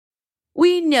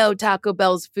We know Taco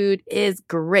Bell's food is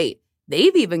great.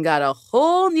 They've even got a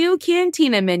whole new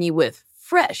Cantina menu with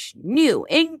fresh, new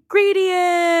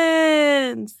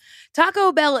ingredients.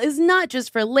 Taco Bell is not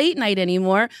just for late night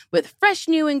anymore, with fresh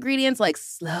new ingredients like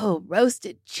slow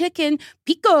roasted chicken,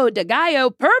 pico de gallo,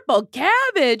 purple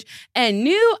cabbage, and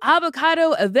new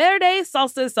avocado verde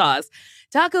salsa sauce.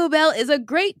 Taco Bell is a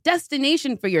great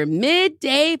destination for your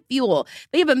midday fuel.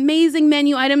 They have amazing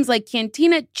menu items like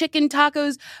Cantina chicken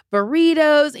tacos,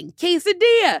 burritos, and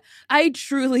quesadilla. I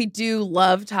truly do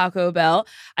love Taco Bell.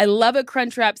 I love a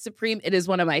Crunchwrap Supreme. It is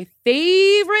one of my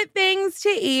favorite things to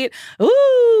eat.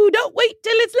 Ooh, don't wait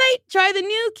till it's late. Try the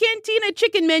new Cantina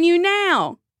chicken menu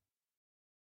now.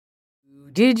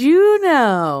 Did you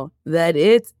know that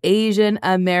it's Asian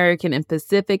American and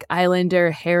Pacific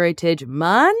Islander Heritage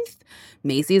Month?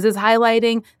 Macy's is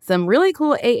highlighting some really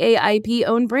cool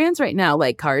AAIP-owned brands right now,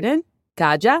 like Cardin,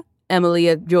 Kaja,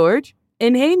 Emilia George,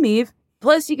 and Hey Meave.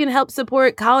 Plus, you can help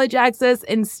support college access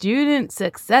and student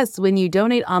success when you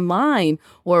donate online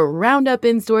or round up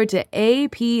in store to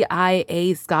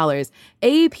APIA Scholars.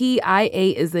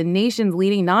 APIA is the nation's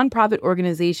leading nonprofit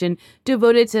organization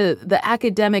devoted to the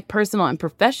academic, personal, and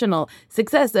professional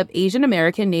success of Asian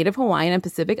American, Native Hawaiian, and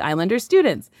Pacific Islander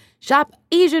students. Shop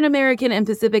Asian American and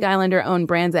Pacific Islander-owned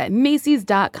brands at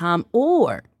Macy's.com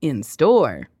or in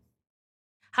store.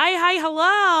 Hi,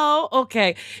 hello.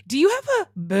 Okay, do you have a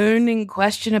burning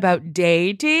question about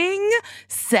dating,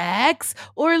 sex,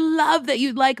 or love that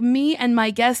you'd like me and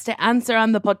my guests to answer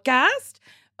on the podcast?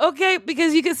 Okay,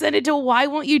 because you can send it to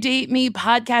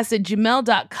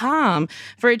whywon'tyoudate.me@gmail.com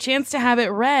for a chance to have it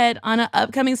read on an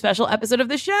upcoming special episode of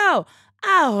the show.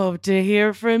 I hope to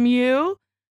hear from you.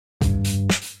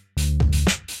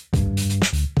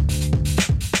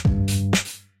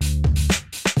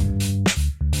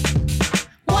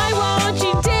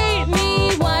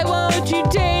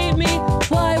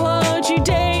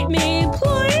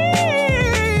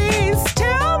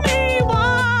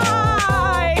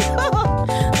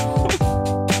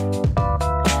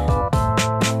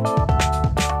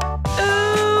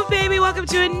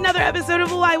 Episode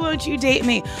of Why Won't You Date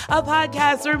Me, a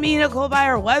podcast where me, Nicole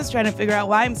Byer, was trying to figure out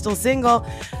why I'm still single.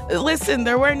 Listen,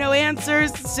 there were no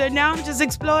answers, so now I'm just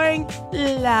exploring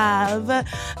love.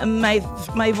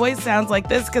 My voice sounds like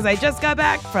this because I just got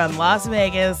back from Las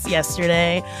Vegas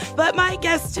yesterday. But my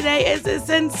guest today is a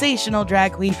sensational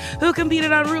drag queen who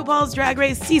competed on RuPaul's Drag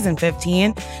Race Season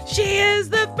 15. She is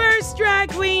the first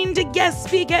drag queen to guest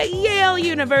speak at Yale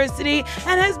University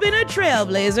and has been a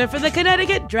trailblazer for the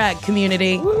Connecticut drag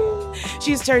community. Woo.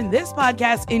 She's turned this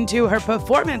podcast into her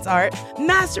performance art,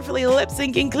 masterfully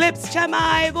lip-syncing clips to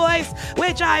my voice,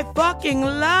 which I fucking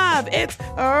love. It's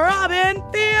Robin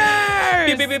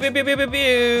Fierce!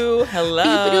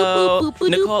 Hello.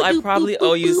 Nicole, I probably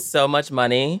owe you so much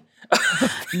money.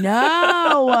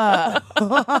 No!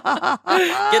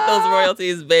 Get those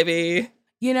royalties, baby.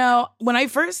 You know, when I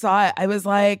first saw it, I was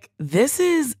like, this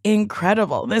is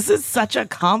incredible. This is such a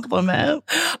compliment.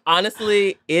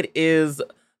 Honestly, it is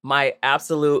my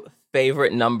absolute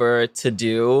favorite number to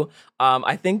do.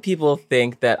 I think people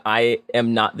think that I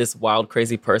am not this wild,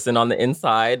 crazy person on the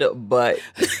inside, but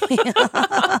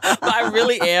I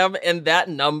really am. And that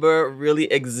number really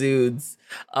exudes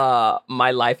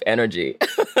my life energy.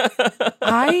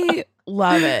 I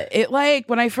love it. It like,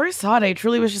 when I first saw it, I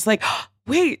truly was just like, oh,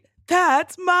 wait,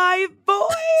 that's my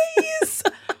voice.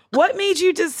 What made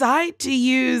you decide to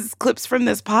use clips from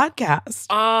this podcast?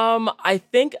 I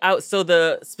think so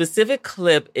the specific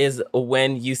clip is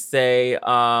when you say,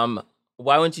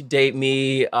 why won't you date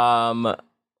me?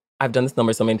 I've done this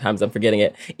number so many times, I'm forgetting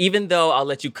it. Even though I'll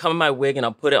let you come in my wig and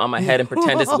I'll put it on my head and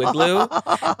pretend it's wig glue.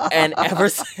 And ever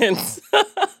since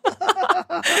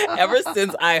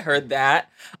I heard that,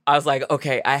 I was like,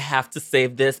 okay, I have to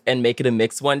save this and make it a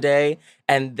mix one day.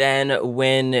 And then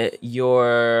when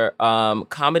your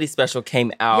comedy special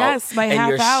came out, yes, my and half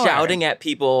you're hour. shouting at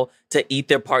people to eat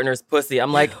their partner's pussy,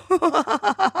 I'm like,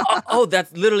 oh,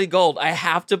 that's literally gold. I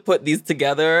have to put these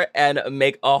together and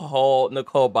make a whole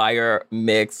Nicole Byer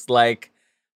mix. Like,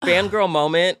 fangirl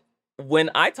moment. When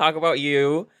I talk about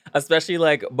you, especially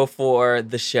like before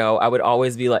the show, I would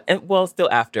always be like, and well, still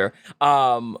after,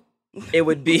 it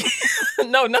would be,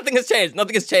 no, nothing has changed.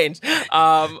 Nothing has changed. You're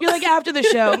like, after the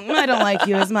show, I don't like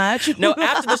you as much. No,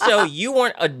 after the show, you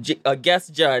weren't a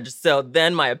guest judge. So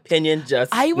then my opinion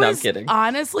just, I was no, I'm kidding.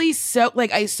 Honestly so,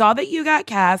 like, I saw that you got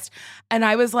cast and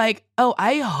I was like, oh,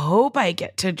 I hope I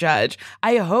get to judge.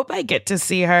 I hope I get to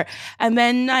see her. And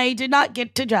then I did not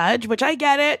get to judge, which I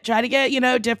get it. Try to get,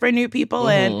 different new people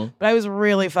in. But I was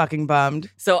really fucking bummed.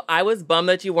 So I was bummed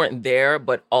that you weren't there.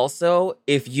 But also,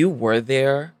 if you were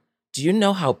there, do you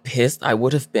know how pissed I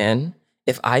would have been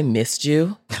if I missed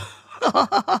you?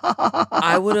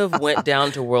 I would have went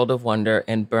down to World of Wonder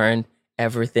and burned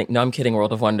everything. No, I'm kidding,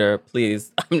 World of Wonder.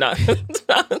 Please. I'm not. I'm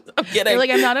kidding. You're like,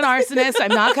 I'm not an arsonist.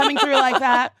 I'm not coming through like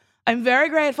that. I'm very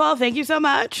grateful. Thank you so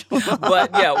much. But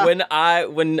yeah,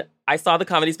 when I saw the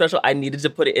comedy special, I needed to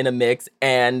put it in a mix,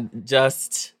 and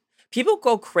just people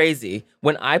go crazy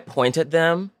when I point at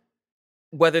them,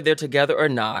 whether they're together or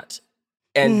not,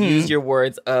 and use your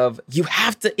words of, you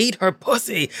have to eat her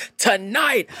pussy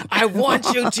tonight. I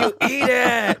want you to eat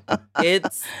it.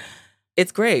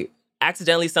 It's great.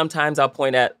 Accidentally, sometimes I'll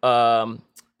point at a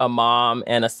mom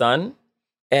and a son,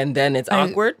 and then it's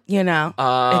awkward.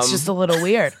 It's just a little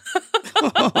weird.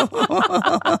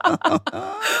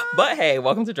 But hey,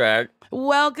 welcome to drag.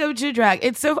 Welcome to drag.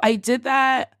 I did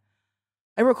that.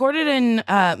 I recorded in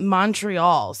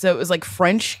Montreal, so it was like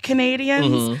French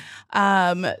Canadians.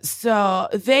 So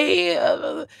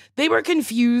they were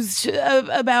confused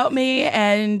about me,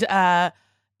 and that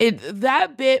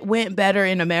bit went better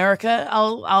in America.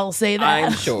 I'll say that. I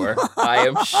am sure.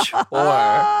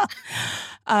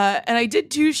 And I did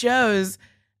 2 shows.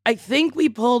 I think we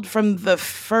pulled from the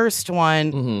first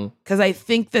one because I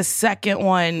think the second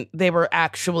one they were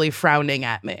actually frowning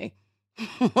at me. I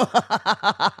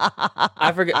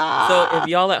forget. So if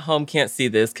y'all at home can't see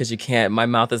this, because you can't, my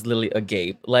mouth is literally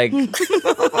agape. Like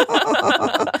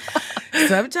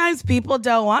sometimes people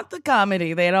don't want the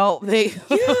comedy. People don't know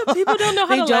how to laugh.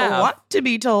 They don't want to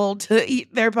be told to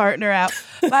eat their partner out.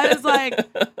 But I was like,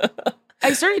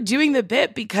 I started doing the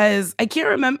bit because I can't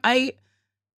remember. I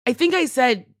think I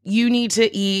said you need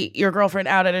to eat your girlfriend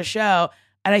out at a show.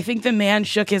 And I think the man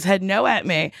shook his head no at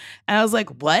me. And I was like,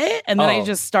 what? And then I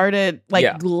just started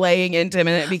laying into him,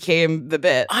 and it became the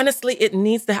bit. Honestly, it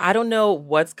needs to. I don't know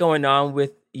what's going on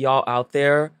with y'all out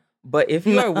there, but if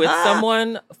you are with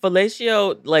someone,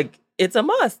 fellatio, like, it's a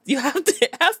must. You have to.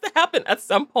 It has to happen at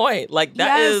some point. Like,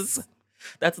 that's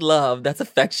love. That's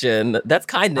affection. That's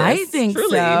kindness. I think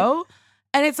truly. so.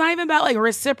 And it's not even about like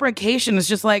reciprocation. It's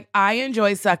just like, I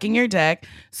enjoy sucking your dick,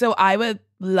 so I would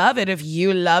love it if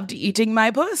you loved eating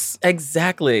my puss.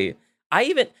 Exactly. I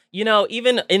even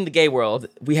in the gay world,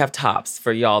 we have tops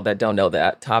for y'all that don't know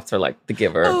that. Tops are like the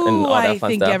giver and all that fun stuff. I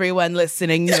think everyone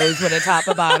listening knows what a top,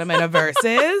 a bottom, and a verse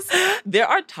is. There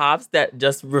are tops that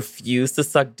just refuse to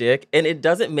suck dick, and it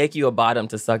doesn't make you a bottom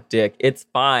to suck dick. It's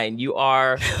fine. You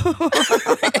are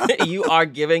you are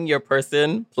giving your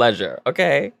person pleasure,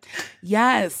 okay?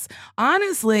 Yes.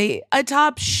 Honestly, a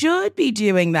top should be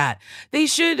doing that. They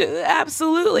should,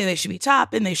 absolutely. They should be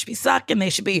topping, they should be sucking, they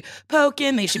should be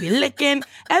poking, they should be licking,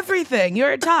 everything.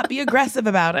 You're a top. Be aggressive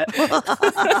about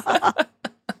it.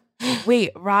 Wait,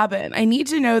 Robin, I need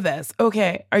to know this.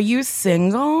 Okay, are you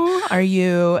single? Are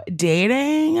you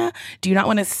dating? Do you not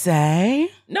want to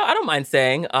say? No, I don't mind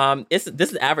saying. This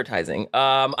is advertising.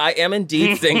 I am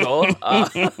indeed single.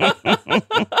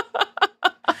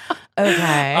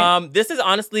 Okay. This is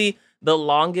honestly the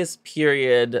longest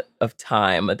period of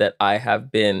time that I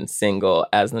have been single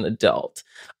as an adult,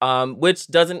 which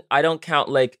I don't count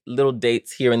like little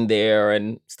dates here and there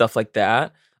and stuff like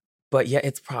that. But yeah,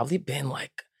 it's probably been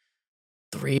like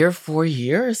 3 or 4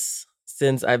 years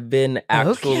since I've been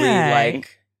actually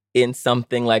like in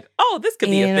something like, oh, this could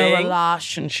be a thing. In a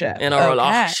relationship. In a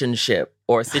relationship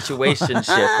or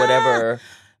situationship, whatever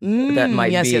that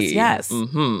might be. Yes.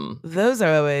 Mm-hmm. Those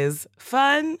are always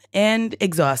fun and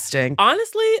exhausting.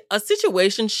 Honestly, a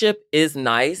situationship is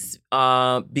nice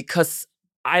because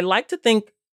I like to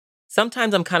think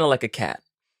sometimes I'm kind of like a cat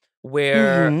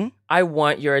where I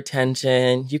want your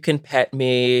attention. You can pet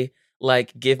me,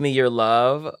 like give me your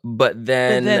love, but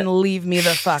then leave me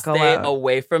the fuck alone. Stay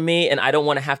away from me, and I don't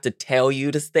want to have to tell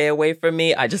you to stay away from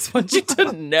me. I just want you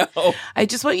to know. I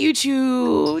just want you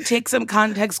to take some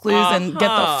context clues and get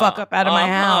the fuck up out of my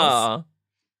house.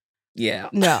 Yeah.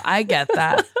 No, I get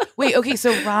that. Wait, okay,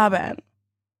 so Robin,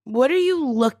 what are you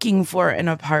looking for in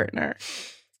a partner?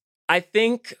 I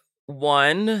think,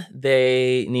 one,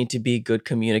 they need to be good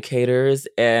communicators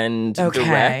and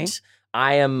direct.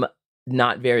 I am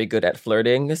not very good at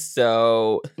flirting,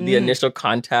 so the initial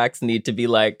contacts need to be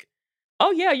like,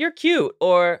 oh yeah, you're cute,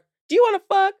 or do you want to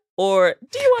fuck, or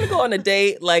do you want to go on a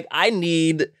date? Like, I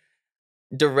need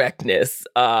directness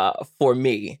for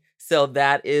me, so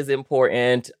that is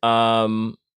important.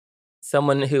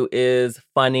 Someone who is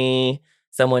funny,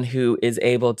 someone who is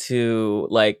able to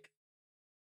like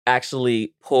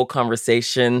actually pull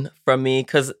conversation from me,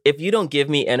 because if you don't give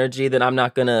me energy, then I'm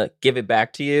not gonna give it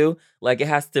back to you. Like, it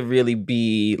has to really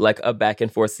be like a back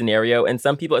and forth scenario. And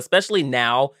some people, especially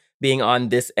now being on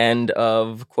this end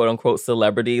of quote unquote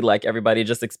celebrity. Like everybody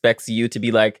just expects you to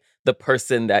be like the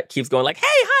person that keeps going like, hey,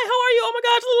 hi, how are you? Oh my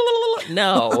gosh.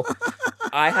 No,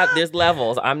 there's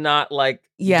levels. I'm not like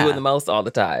doing the most all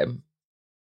the time.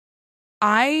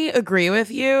 I agree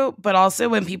with you, but also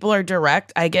when people are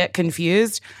direct, I get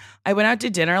confused. I went out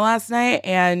to dinner last night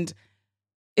and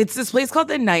it's this place called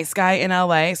The Nice Guy in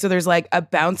LA. So there's like a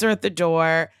bouncer at the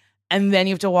door and then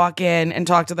you have to walk in and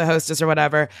talk to the hostess or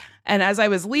whatever. And as I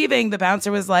was leaving, the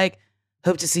bouncer was like,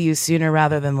 hope to see you sooner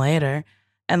rather than later.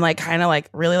 And like kind of like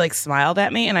really like smiled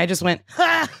at me. And I just went,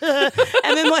 ha!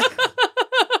 And then like,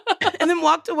 and then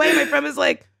walked away. My friend was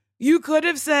like, you could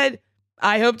have said,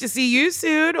 I hope to see you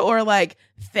soon, or like,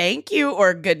 thank you,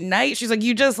 or good night. She's like,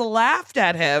 you just laughed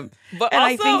at him. But and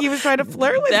also, I think he was trying to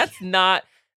flirt with That's not,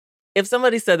 if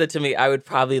somebody said that to me, I would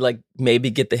probably like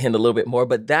maybe get the hint a little bit more,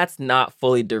 but that's not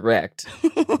fully direct. No,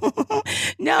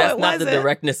 that's it not wasn't. the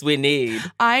directness we need.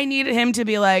 I needed him to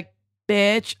be like,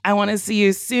 bitch, I want to see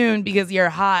you soon because you're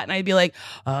hot. And I'd be like,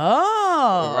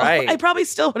 oh. Right. I probably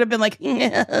still would have been like,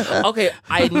 Okay,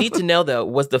 I need to know though,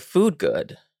 was the food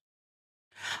good?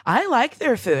 I like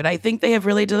their food. I think they have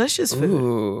really delicious food.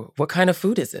 Ooh, what kind of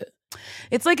food is it?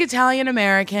 It's like Italian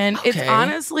American. Okay. It's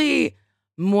honestly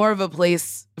more of a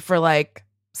place for like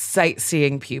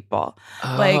sightseeing people.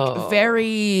 Like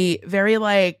very, very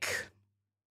like,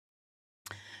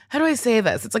 how do I say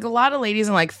this? It's like a lot of ladies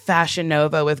in like Fashion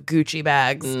Nova with Gucci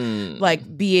bags,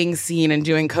 like being seen and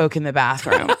doing coke in the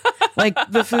bathroom. Like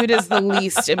the food is the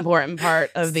least important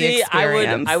part of the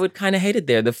experience. I would kind of hate it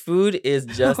there. The food is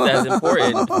just as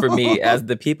important for me as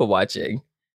the people watching.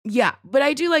 Yeah, but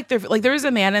I do like their, like there was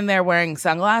a man in there wearing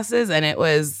sunglasses and it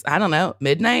was, I don't know,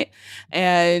 midnight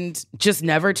and just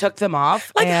never took them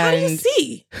off. Like, and how do you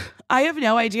see? I have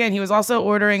no idea. And he was also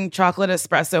ordering chocolate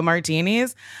espresso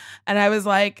martinis. And I was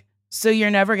like, so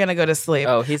you're never going to go to sleep.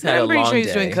 Oh, he's had a long day. I'm pretty sure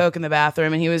he's doing coke in the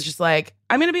bathroom. And he was just like,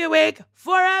 I'm going to be awake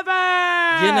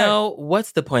forever. You know,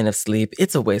 what's the point of sleep?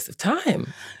 It's a waste of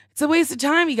time. It's a waste of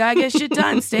time. You got to get shit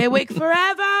done. Stay awake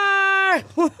forever.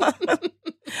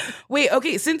 Wait,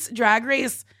 okay. Since Drag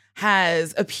Race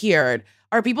has appeared,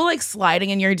 are people like sliding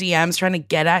in your DMs trying to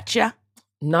get at you?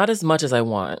 Not as much as I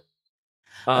want.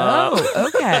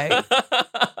 Okay.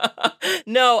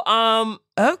 No,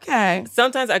 Okay.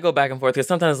 sometimes I go back and forth because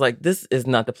sometimes like this is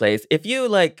not the place. If you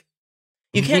like,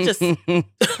 you can't just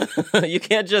you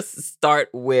can't just start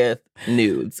with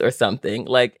nudes or something.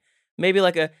 Like maybe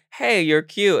like a, hey, you're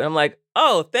cute. And I'm like,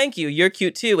 oh, thank you. You're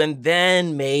cute too. And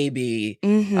then maybe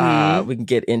we can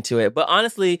get into it. But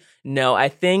honestly, no, I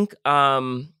think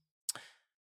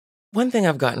one thing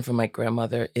I've gotten from my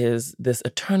grandmother is this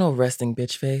eternal resting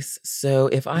bitch face. So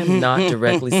if I'm not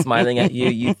directly smiling at you,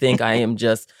 you think I am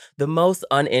just the most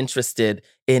uninterested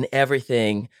in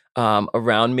everything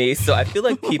around me. So I feel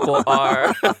like people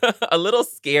are a little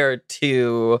scared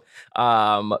to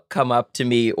come up to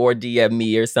me or DM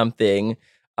me or something.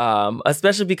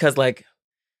 Especially because like,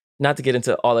 not to get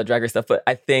into all the Drag Race stuff, but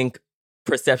I think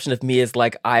perception of me is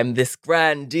like I'm this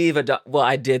grand diva. Well,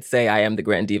 I did say I am the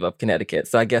grand diva of Connecticut,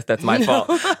 so I guess that's my fault.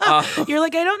 You're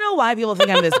like, I don't know why people think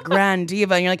I'm this grand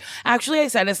diva, and you're like, actually, I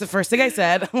said it's the first thing I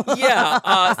said. Yeah.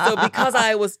 So because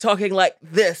I was talking like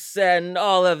this and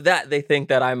all of that, they think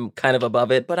that I'm kind of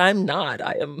above it, but I'm not.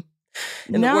 I am,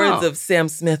 in the words of Sam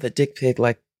Smith, a dick pig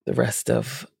like the rest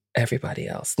of everybody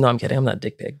else. No, I'm kidding. I'm not a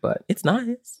dick pig, but it's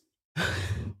nice.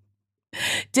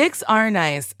 Dicks are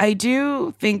nice. I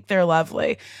do think they're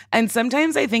lovely. And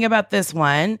sometimes I think about this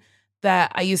one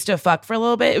that I used to fuck for a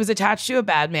little bit. It was attached to a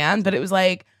bad man, but it was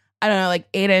like, I don't know, like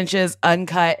 8 inches,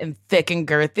 uncut and thick and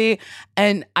girthy.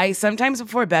 And I sometimes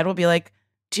before bed will be like,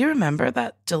 do you remember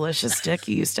that delicious dick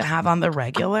you used to have on the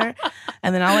regular?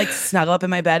 And then I'll like snuggle up in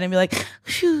my bed and be like,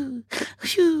 shoo,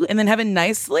 shoo, and then have a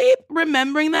nice sleep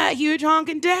remembering that huge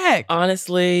honking dick.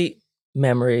 Honestly,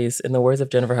 memories, in the words of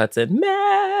Jennifer Hudson,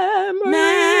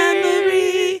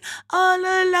 Memory, all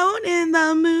alone in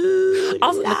the moon.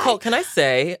 Also, Nicole, can I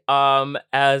say,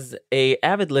 as a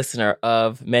avid listener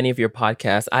of many of your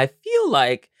podcasts, I feel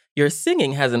like your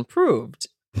singing has improved.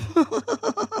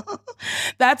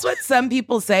 That's what some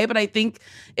people say, but I think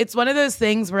it's one of those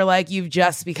things where like you've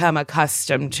just become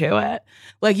accustomed to it.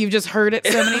 Like you've just heard it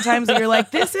so many times that you're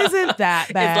like, this isn't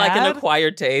that bad. It's like an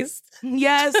acquired taste.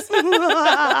 Yes.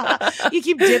 You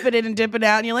keep dipping it and dipping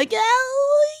out and you're like,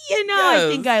 oh, you know, yes. I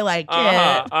think I like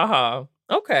it.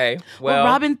 Okay. Well,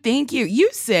 Robin, thank you. You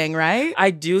sing, right? I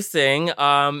do sing.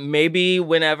 Maybe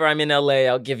whenever I'm in LA,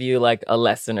 I'll give you like a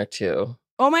lesson or two.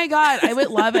 Oh my God, I would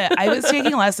love it. I was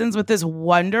taking lessons with this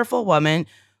wonderful woman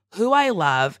who I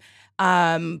love.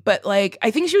 But like, I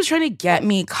think she was trying to get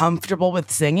me comfortable with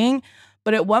singing.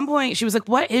 But at one point she was like,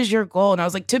 what is your goal? And I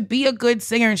was like, to be a good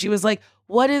singer. And she was like,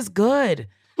 what is good?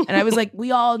 And I was like,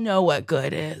 we all know what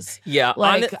good is. Yeah.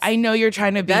 Like, I know you're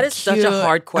trying to be That is cute. such a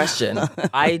hard question.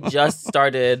 I just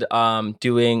started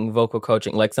doing vocal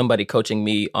coaching, like somebody coaching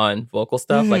me on vocal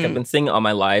stuff. Like I've been singing all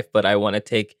my life, but I want to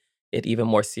take it even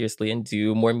more seriously and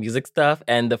do more music stuff.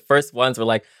 And the first ones were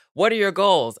like, what are your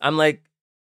goals? I'm like,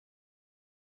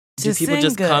 do people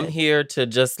just come here to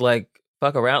just like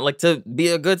fuck around, like to be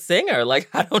a good singer? Like,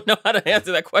 I don't know how to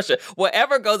answer that question.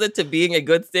 Whatever goes into being a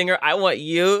good singer, I want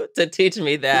you to teach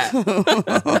me that.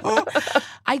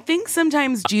 I think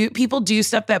sometimes people do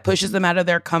stuff that pushes them out of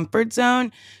their comfort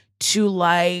zone to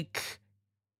like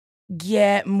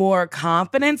get more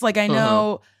confidence. Like I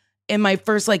know in my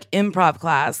first like improv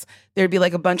class, there'd be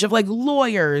like a bunch of like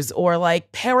lawyers or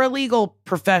like paralegal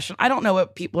profession. I don't know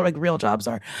what people like real jobs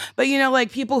are, but you know,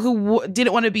 like people who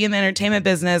didn't want to be in the entertainment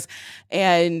business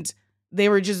and they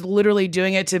were just literally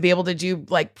doing it to be able to do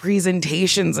like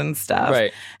presentations and stuff.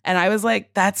 Right. And I was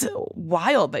like, that's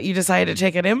wild that you decided to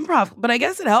take an improv, but I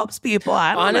guess it helps people.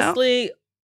 I don't know. Honestly,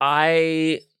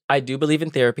 I do believe in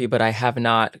therapy, but I have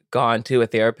not gone to a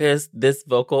therapist. This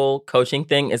vocal coaching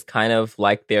thing is kind of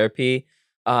like therapy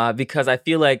because I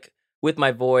feel like with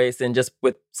my voice and just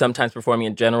with sometimes performing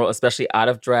in general, especially out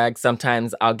of drag,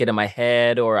 sometimes I'll get in my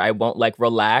head or I won't like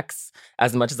relax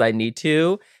as much as I need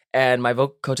to. And my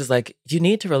vocal coach is like, you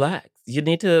need to relax. You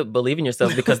need to believe in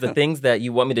yourself because the things that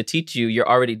you want me to teach you, you're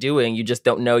already doing. You just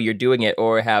don't know you're doing it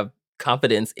or have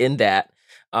confidence in that.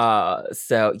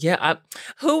 So yeah,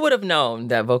 who would have known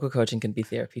that vocal coaching can be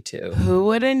therapy too? Who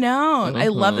would have known? I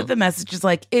love that the message is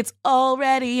like, it's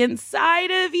already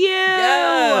inside of you.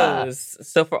 Yes.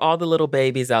 So for all the little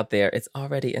babies out there, it's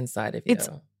already inside of you. It's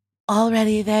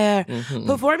already there.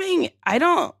 Performing, I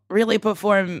don't really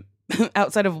perform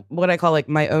outside of what I call like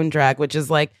my own drag, which is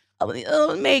like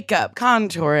makeup,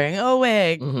 contouring, a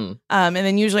wig. And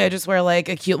then usually I just wear like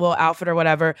a cute little outfit or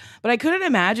whatever. But I couldn't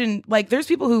imagine, like there's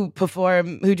people who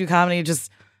perform, who do comedy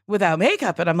just without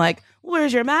makeup. And I'm like,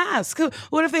 where's your mask?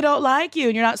 What if they don't like you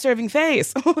and you're not serving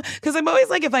face? Because I'm always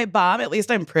like, if I bomb, at least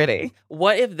I'm pretty.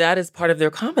 What if that is part of their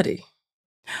comedy?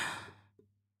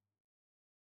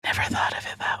 Never thought of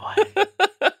it that way.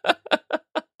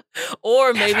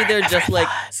 Or maybe they're just like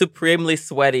supremely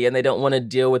sweaty and they don't want to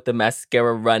deal with the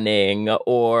mascara running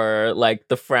or like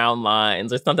the frown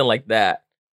lines or something like that.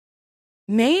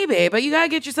 Maybe, but you gotta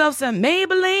get yourself some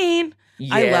Maybelline.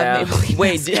 Yeah. I love Maybelline.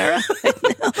 Wait,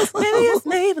 maybe it's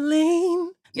Maybelline.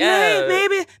 Yeah.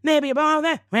 Maybe about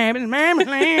that.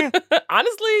 Maybelline.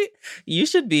 Honestly, you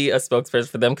should be a spokesperson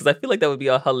for them because I feel like that would be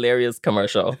a hilarious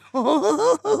commercial.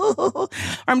 Or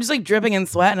I'm just like dripping in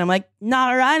sweat and I'm like,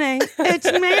 not running. It's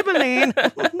Maybelline.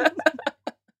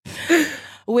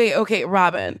 Wait, okay,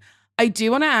 Robin. I do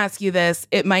want to ask you this.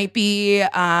 It might be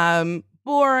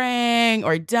boring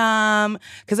or dumb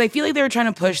because I feel like they were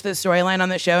trying to push the storyline on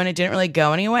the show and it didn't really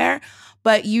go anywhere.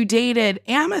 But you dated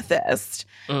Amethyst.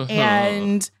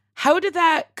 And how did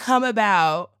that come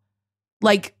about?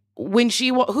 Like when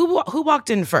who walked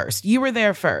in first? You were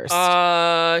there first.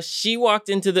 She walked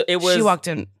into she walked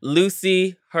in.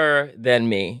 Lucy, her, then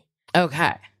me.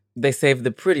 Okay. They saved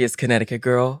the prettiest Connecticut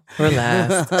girl for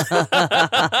last.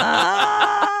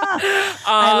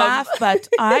 I laugh, but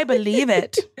I believe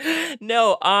it.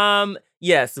 No,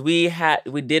 yes, we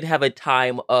did have a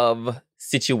time of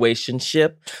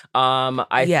situationship.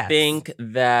 I think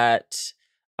that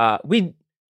we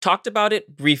talked about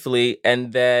it briefly,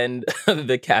 and then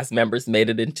the cast members made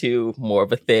it into more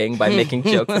of a thing by making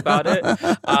jokes about it.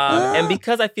 And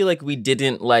because I feel like we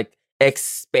didn't like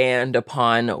expand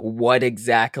upon what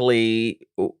exactly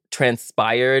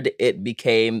transpired, it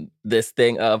became this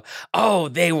thing of, oh,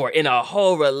 they were in a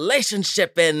whole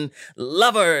relationship and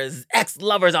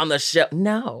ex-lovers on the show.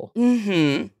 No.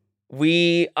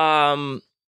 We, and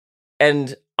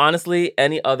honestly,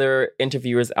 any other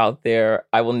interviewers out there,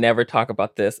 I will never talk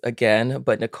about this again,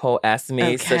 but Nicole asked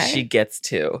me, so she gets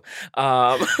to.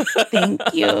 Thank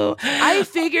you. I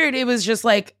figured it was just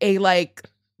like a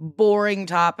boring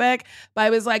topic, but I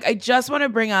was like, I just want to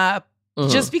bring up,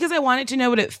 just because I wanted to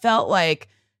know what it felt like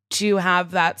to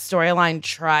have that storyline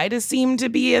try to seem to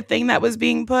be a thing that was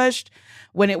being pushed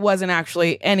when it wasn't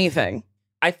actually anything.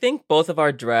 I think both of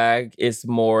our drag is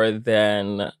more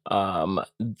than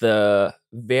the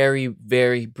very,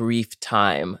 very brief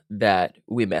time that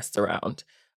we messed around.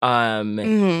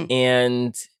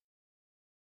 And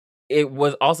it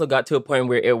was also got to a point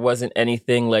where it wasn't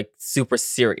anything like super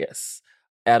serious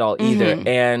at all either.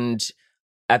 And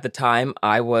at the time,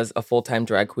 I was a full-time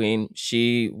drag queen.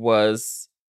 She was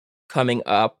coming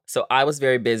up. So I was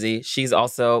very busy. She's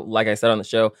also, like I said on the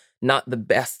show, not the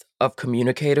best of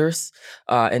communicators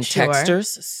and Sure.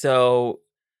 texters. So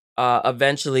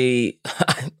eventually,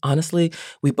 honestly,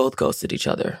 we both ghosted each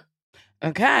other.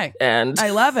 Okay. And I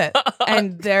love it.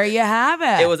 And there you have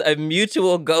it. it was a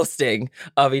mutual ghosting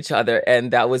of each other.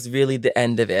 And that was really the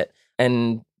end of it.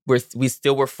 And we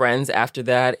still were friends after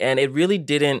that. And it really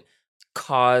didn't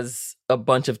cause a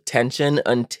bunch of tension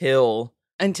until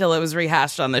it was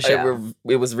rehashed on the show.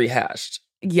 it was rehashed.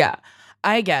 Yeah,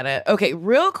 I get it. Okay,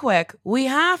 real quick, we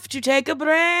have to take a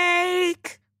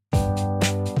break.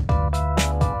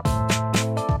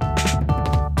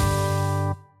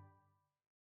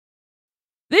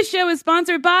 This show is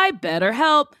sponsored by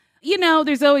BetterHelp. You know,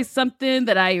 there's always something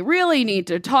that I really need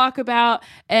to talk about,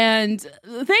 and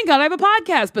thank God I have a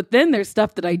podcast, but then there's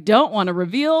stuff that I don't want to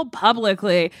reveal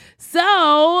publicly.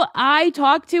 So I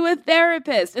talked to a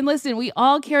therapist, and listen, we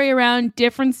all carry around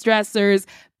different stressors,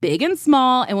 big and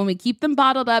small, and when we keep them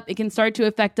bottled up, it can start to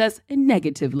affect us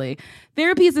negatively.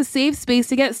 Therapy is a safe space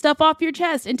to get stuff off your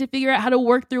chest and to figure out how to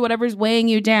work through whatever's weighing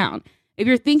you down. If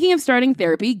you're thinking of starting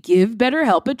therapy, give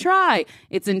BetterHelp a try.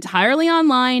 It's entirely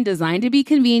online, designed to be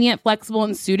convenient, flexible,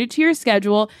 and suited to your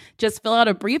schedule. Just fill out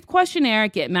a brief questionnaire,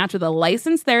 get matched with a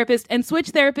licensed therapist, and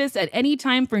switch therapists at any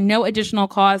time for no additional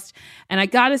cost. And I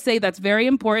gotta say, that's very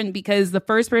important because the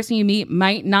first person you meet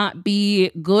might not be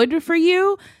good for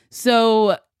you.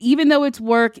 So even though it's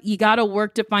work, you gotta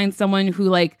work to find someone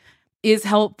who is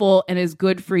helpful and is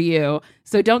good for you.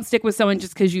 So don't stick with someone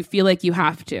just because you feel like you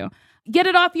have to. Get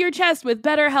it off your chest with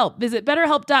BetterHelp. Visit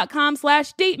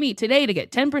BetterHelp.com/dateme today to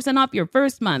get 10% off your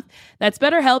first month. That's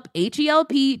BetterHelp,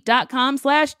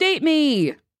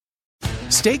 HELP.com/dateme.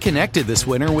 Stay connected this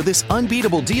winter with this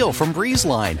unbeatable deal from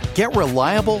BreezeLine. Get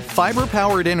reliable,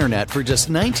 fiber-powered internet for just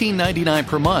 $19.99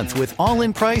 per month with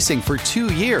all-in pricing for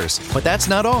 2 years. But that's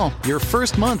not all. Your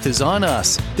first month is on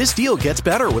us. This deal gets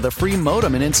better with a free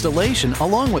modem and installation,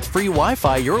 along with free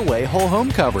Wi-Fi your way whole home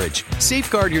coverage.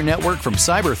 Safeguard your network from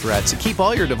cyber threats and keep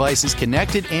all your devices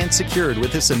connected and secured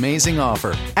with this amazing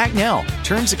offer. Act now.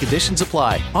 Terms and conditions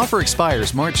apply. Offer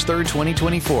expires March 3rd,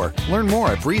 2024. Learn more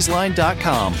at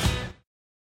breezeline.com.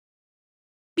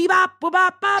 Bebop,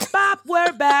 bop, bop, bop.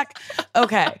 We're back.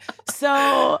 Okay,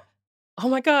 so Oh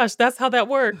my gosh, that's how that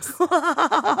works.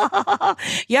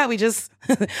 yeah, we just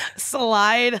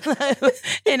slide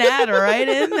an ad right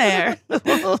in there.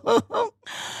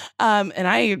 And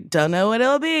I don't know what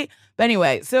it'll be. But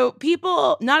anyway, so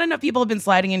not enough people have been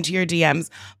sliding into your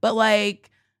DMs, but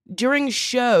during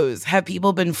shows, have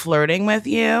people been flirting with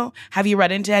you? Have you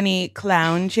run into any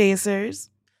clown chasers?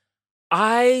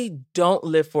 I don't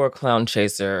live for a clown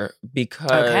chaser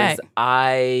because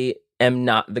I am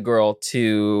not the girl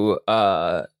to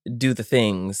do the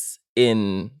things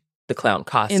in the clown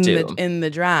costume. In the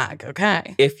drag,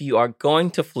 okay. If you are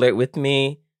going to flirt with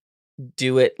me,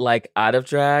 do it out of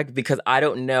drag, because I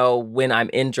don't know when I'm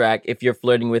in drag if you're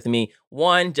flirting with me.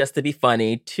 1, just to be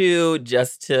funny. 2,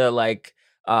 just to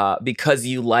because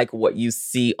you like what you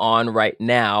see on right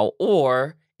now,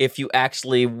 or if you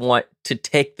actually want to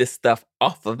take this stuff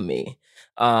off of me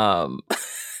and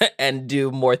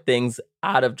do more things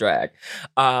out of drag.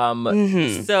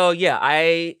 So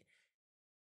yeah,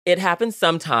 it happens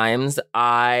sometimes.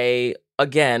 I,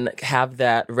 again, have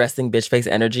that resting bitch face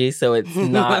energy, so it's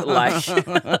not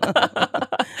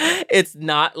it's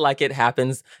not like it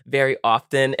happens very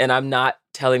often, and I'm not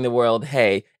telling the world,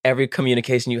 hey, every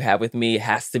communication you have with me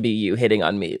has to be you hitting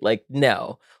on me.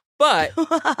 No. But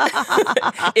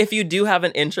if you do have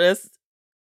an interest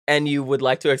and you would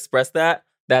like to express that,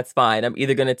 that's fine. I'm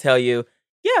either going to tell you,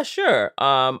 yeah, sure,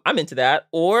 I'm into that,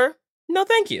 or no,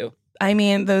 thank you. I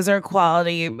mean, those are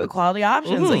quality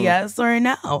options, a yes or a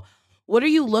no. What are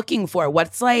you looking for?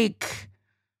 What's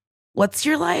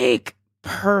your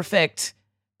perfect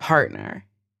partner?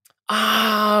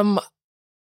 A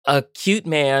cute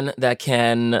man that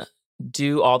can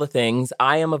do all the things.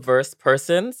 I am a verse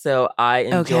person, so I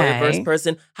enjoy a verse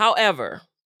person. However,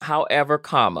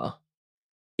 comma,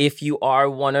 if you are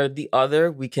one or the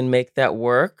other, we can make that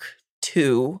work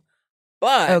too.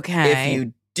 But if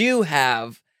you do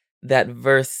have that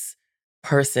verse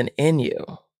person in you,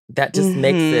 that just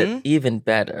makes it even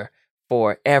better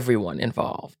for everyone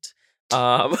involved.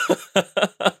 I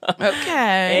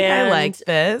like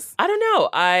this. I don't know.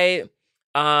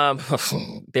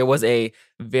 There was a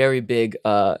very big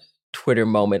Twitter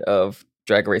moment of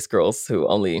Drag Race girls who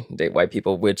only date white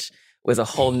people, which was a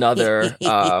whole nother thing.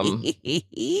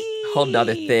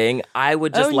 I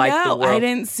would just the world. I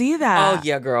didn't see that. Oh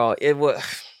yeah, girl. It was.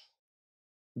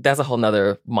 That's a whole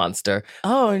nother monster.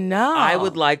 Oh no. I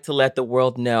would like to let the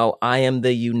world know I am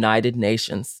the United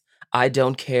Nations. I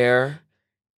don't care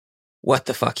what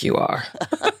the fuck you are.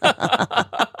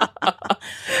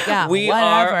 Yeah, We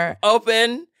whatever. are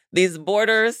open. These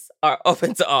borders are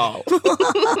open to all.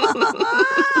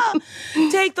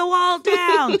 Take the wall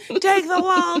down. Take the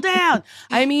wall down.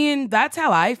 I mean, that's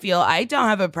how I feel. I don't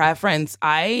have a preference.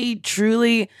 I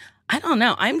don't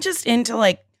know. I'm just into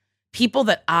like people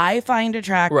that I find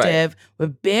attractive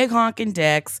with big honking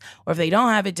dicks, or if they don't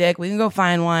have a dick, we can go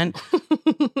find one.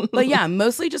 But yeah,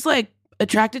 mostly just like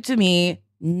attracted to me,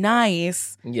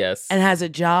 nice, Yes. and has a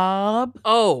job.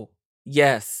 Oh,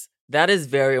 yes. That is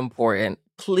very important.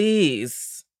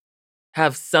 Please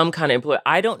have some kind of employee.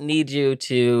 I don't need you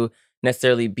to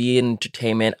necessarily be in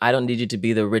entertainment. I don't need you to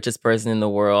be the richest person in the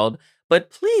world, but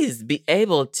please be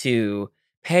able to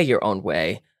pay your own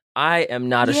way. I am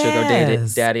not a sugar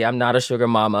daddy. I'm not a sugar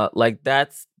mama. Like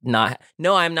that's not,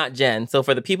 no, I'm not Jen. So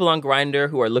for the people on Grindr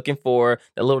who are looking for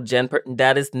the little Jen,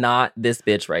 that is not this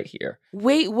bitch right here.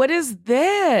 Wait, what is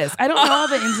this? I don't know all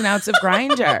the ins and outs of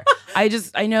Grindr.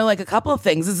 I know like a couple of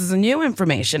things. This is new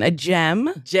information. A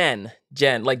gem? Jen,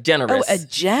 like generous. Oh, a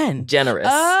gen. Generous.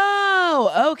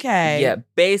 Oh, okay. Yeah,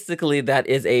 basically that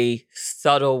is a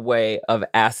subtle way of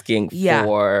asking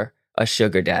for a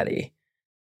sugar daddy.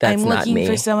 That's I'm not looking me.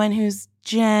 for someone who's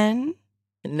Jen.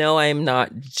 No, I'm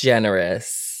not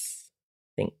generous.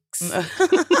 Thanks.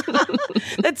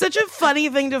 That's such a funny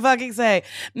thing to fucking say.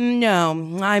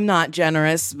 No, I'm not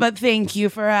generous, but thank you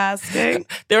for asking.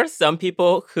 There are some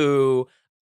people who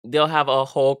they'll have a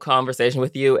whole conversation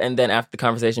with you, and then after the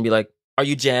conversation be like, "Are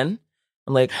you Jen?"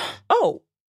 I'm like, "Oh,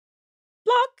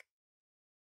 block."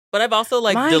 But I've also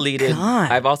like deleted.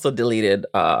 God. I've also deleted.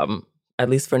 At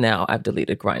least for now, I've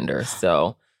deleted Grindr.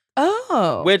 So.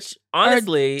 Oh. Which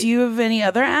honestly, do you have any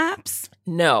other apps?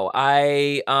 No,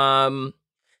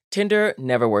 Tinder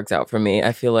never works out for me.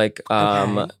 I feel like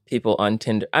people on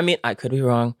Tinder, I mean, I could be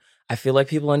wrong. I feel like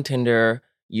people on Tinder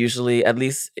usually, at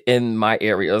least in my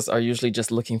areas, are usually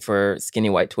just looking for skinny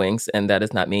white twinks, and that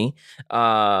is not me.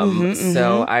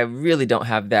 So I really don't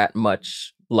have that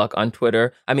much luck on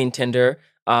Tinder.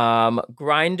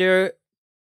 Grindr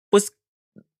was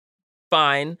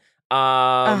fine.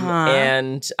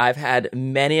 And I've had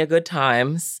many a good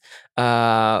times.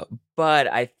 But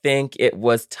I think it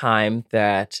was time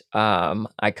that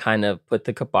I kind of put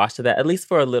the kibosh to that, at least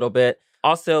for a little bit.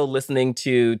 Also, listening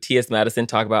to T.S. Madison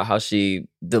talk about how she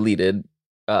deleted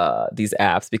these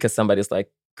apps because somebody's like,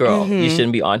 girl, you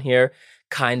shouldn't be on here,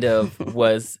 kind of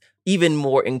was even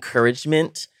more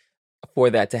encouragement for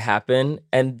that to happen.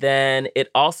 And then it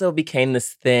also became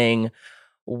this thing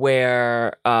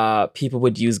where people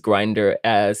would use Grindr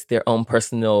as their own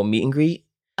personal meet and greet.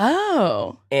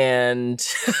 Oh. And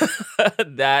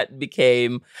that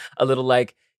became a little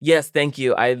like, yes, thank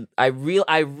you. I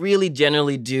really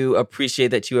generally do appreciate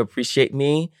that you appreciate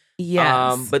me.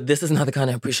 Yes. But this is not the kind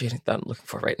of appreciating that I'm looking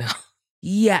for right now.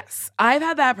 Yes. I've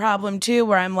had that problem too,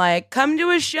 where I'm like, come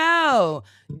to a show,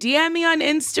 DM me on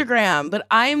Instagram, but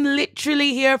I'm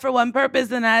literally here for one purpose,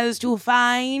 and that is to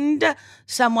find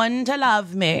someone to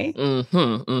love me.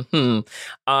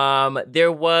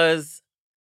 There was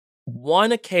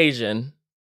one occasion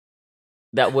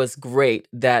that was great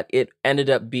that it ended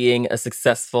up being a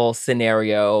successful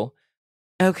scenario.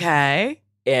 Okay.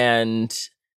 And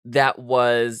that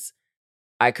was,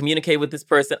 I communicated with this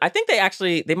person. I think they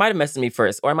might have messaged me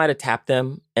first, or I might have tapped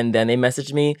them and then they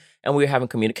messaged me, and we were having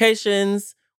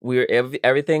communications.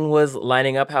 Everything was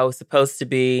lining up how it was supposed to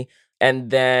be. And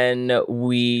then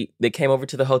they came over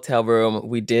to the hotel room.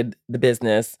 We did the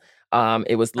business.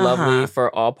 It was lovely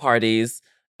for all parties.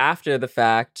 After the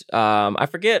fact, I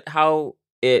forget how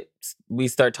we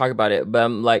started talking about it, but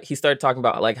like he started talking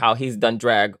about like how he's done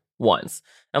drag once.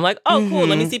 I'm like, oh, cool.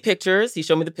 Let me see pictures. He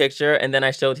showed me the picture, and then I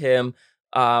showed him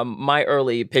my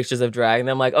early pictures of drag, and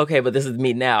I'm like, okay, but this is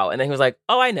me now. And then he was like,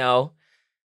 oh, I know.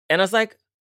 And I was like,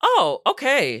 oh,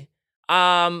 okay.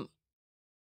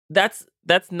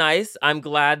 That's nice. I'm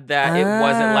glad that it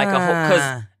wasn't like a whole,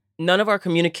 because none of our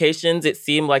communications, it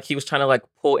seemed like he was trying to like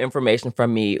pull information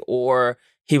from me, or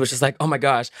he was just like, oh my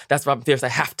gosh, that's Robin Fierce. I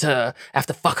have to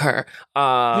fuck her.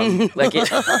 Like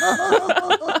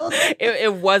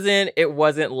it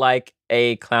wasn't like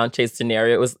a clown chase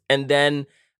scenario. It was, and then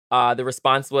the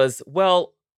response was,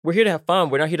 well, we're here to have fun.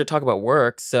 We're not here to talk about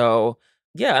work. So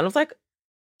yeah. And I was like,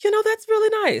 that's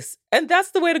really nice. And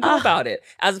that's the way to go about it.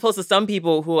 As opposed to some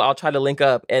people who I'll try to link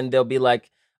up and they'll be like,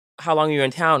 how long are you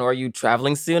in town? Or are you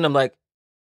traveling soon? I'm like,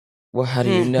 well, how do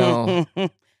you know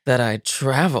that I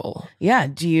travel? Yeah.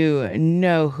 Do you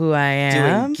know who I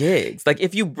am? Doing gigs. Like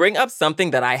if you bring up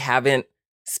something that I haven't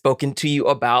spoken to you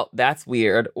about, that's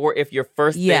weird. Or if your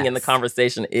first thing in the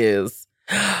conversation is,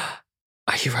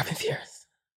 are you Robin Fierce?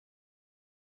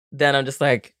 Then I'm just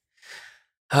like,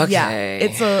 okay. Yeah,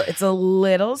 it's a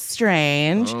little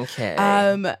strange. Okay.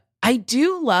 I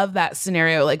do love that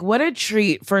scenario. Like, what a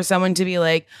treat for someone to be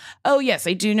like, oh, yes,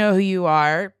 I do know who you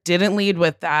are. Didn't lead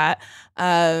with that.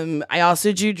 I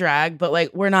also do drag, but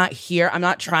like, we're not here. I'm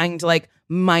not trying to like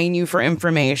mine you for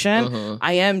information.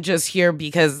 I am just here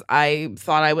because I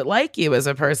thought I would like you as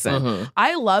a person.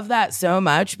 I love that so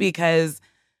much because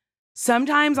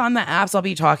sometimes on the apps, I'll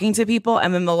be talking to people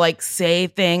and then they'll like say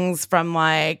things from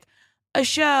like a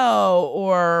show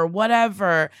or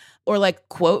whatever, or like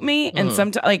quote me. And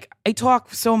sometimes like I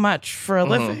talk so much for a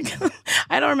living.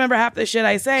 I don't remember half the shit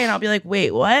I say. And I'll be like,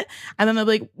 wait, what? And then they'll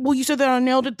be like, well, you said that I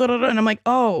nailed it. And I'm like,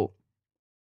 oh,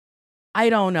 I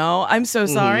don't know. I'm so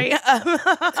sorry.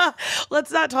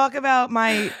 Let's not talk about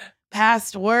my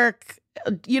past work,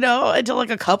 until like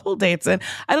a couple dates in.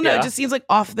 I don't know. It just seems like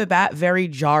off the bat, very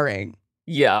jarring.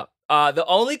 Yeah. The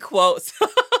only quotes,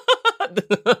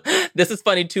 this is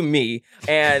funny to me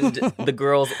and the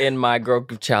girls in my girl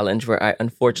group challenge where I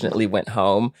unfortunately went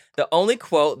home. The only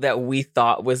quote that we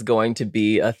thought was going to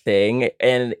be a thing,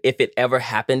 and if it ever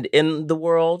happened in the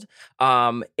world,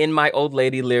 in my old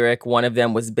lady lyric, one of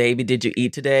them was, "Baby, did you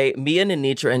eat today?" Me and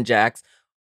Anitra and Jax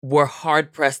were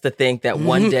hard pressed to think that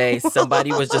one day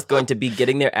somebody was just going to be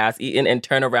getting their ass eaten and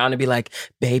turn around and be like,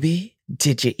 "Baby,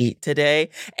 did you eat today?"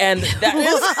 And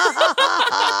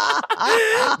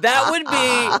that would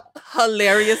be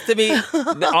hilarious to me.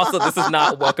 Also, this is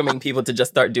not welcoming people to just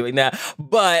start doing that.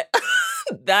 But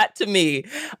that to me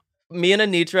and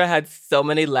Anitra had so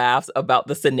many laughs about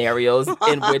the scenarios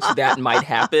in which that might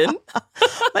happen.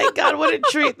 My God, what a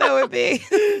treat that would be.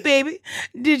 Baby,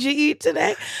 did you eat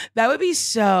today? That would be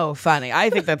so funny. I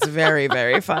think that's very,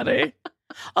 very funny.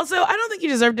 Also, I don't think you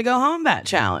deserve to go home that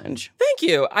challenge. Thank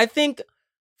you. I think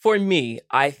for me,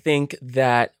 I think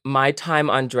that my time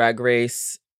on Drag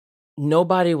Race,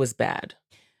 nobody was bad.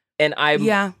 And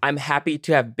I'm happy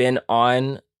to have been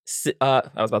on, I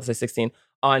was about to say 16,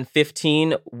 on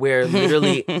 15, where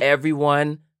literally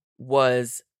everyone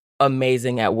was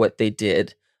amazing at what they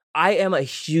did. I am a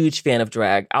huge fan of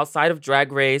drag. Outside of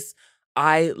Drag Race,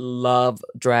 I love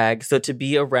drag. So to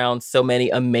be around so many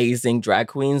amazing drag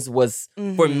queens was,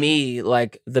 for me,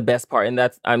 like the best part. And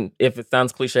that's, if it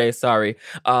sounds cliche, sorry.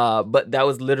 But that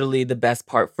was literally the best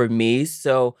part for me.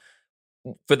 So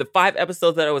for the 5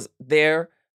 episodes that I was there,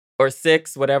 or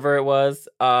 6, whatever it was,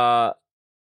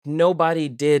 nobody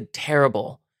did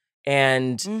terrible.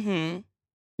 And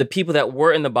the people that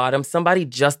were in the bottom, somebody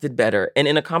just did better. And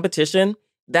in a competition,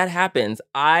 that happens.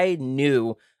 I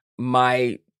knew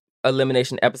my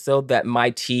elimination episode that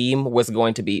my team was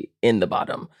going to be in the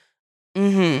bottom.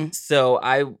 So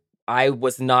I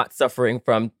was not suffering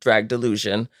from drag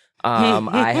delusion.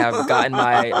 I have gotten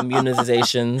my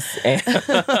immunizations.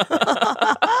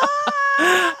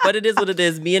 But it is what it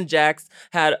is. Me and Jax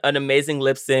had an amazing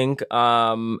lip sync.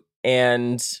 And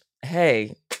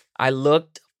hey, I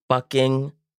looked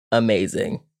fucking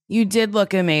amazing. You did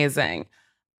look amazing.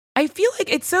 I feel like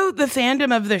the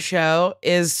fandom of the show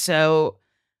is so,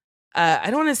 I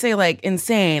don't want to say like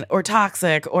insane or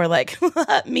toxic or like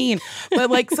mean, but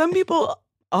like some people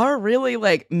are really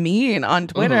like mean on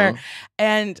Twitter.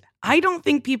 And I don't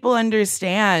think people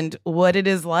understand what it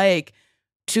is like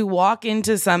to walk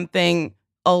into something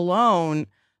alone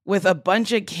with a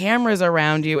bunch of cameras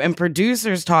around you and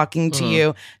producers talking to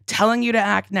you, telling you to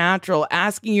act natural,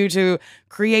 asking you to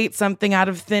create something out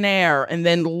of thin air and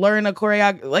then learn a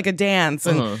like a dance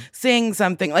and sing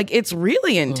something. Like, it's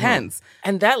really intense.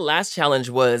 And that last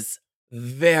challenge was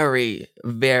very,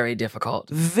 very difficult.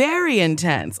 Very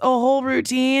intense. A whole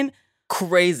routine.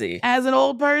 Crazy. As an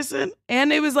old person.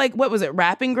 And it was like, what was it?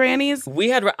 Rapping grannies?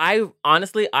 I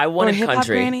wanted hip-hop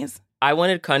country. Grannies? I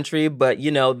wanted country, but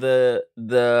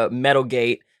the Metal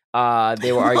Gate,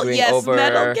 they were arguing over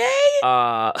Metal Gate.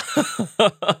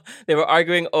 They were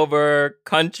arguing over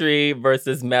country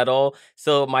versus metal.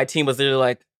 So my team was literally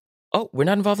like, "Oh, we're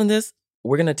not involved in this.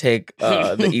 We're gonna take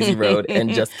the easy road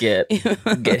and just get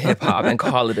hip hop and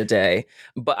call it a day."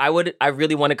 But I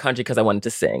really wanted country because I wanted to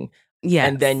sing. Yeah.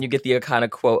 And then you get the iconic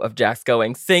quote of Jax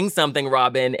going, "Sing something,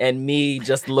 Robin," and me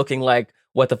just looking like,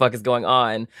 what the fuck is going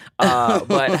on?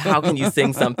 But how can you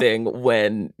sing something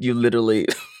when you literally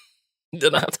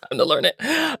didn't have time to learn it?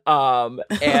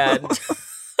 And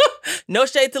no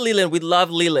shade to Leland. We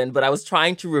love Leland, but I was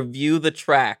trying to review the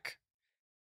track.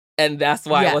 And that's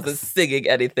why I wasn't singing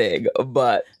anything.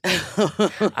 But I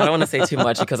don't want to say too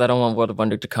much because I don't want World of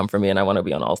Wonder to come for me and I want to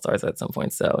be on All Stars at some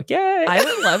point. So, yay. I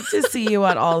would love to see you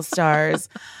on All Stars.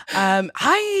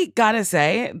 I gotta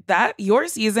say that your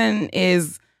season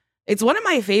is It's one of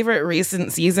my favorite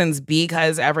recent seasons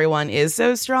because everyone is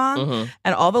so strong Mhm.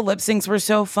 and all the lip syncs were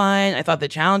so fun. I thought the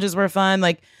challenges were fun.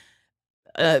 Like,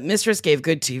 Mistress gave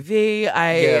good TV.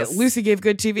 Yes. Lucy gave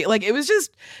good TV. Like, it was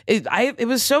just, it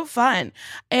was so fun.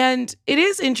 And it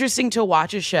is interesting to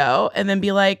watch a show and then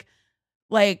be like,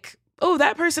 oh,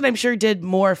 that person I'm sure did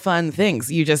more fun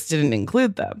things. You just didn't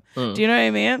include them. Mm. Do you know what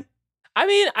I mean? I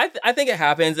mean, I think it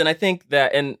happens, and I think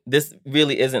that, and this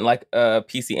really isn't like a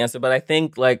PC answer, but I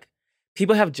think like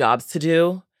people have jobs to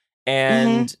do,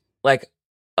 and like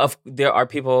there are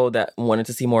people that wanted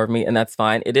to see more of me, and that's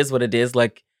fine. It is what it is.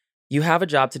 Like, you have a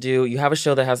job to do, you have a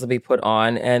show that has to be put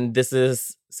on, and this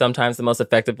is sometimes the most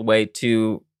effective way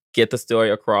to get the story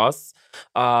across.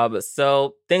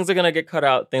 So things are gonna get cut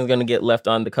out, things are gonna get left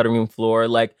on the cutting room floor.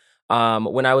 Like,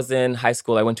 when I was in high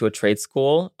school, I went to a trade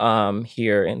school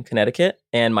here in Connecticut,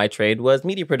 and my trade was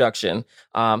media production.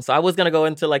 So I was gonna go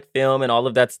into like film and all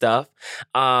of that stuff.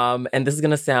 And this is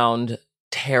gonna sound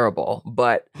terrible,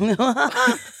 but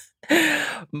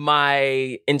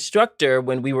my instructor,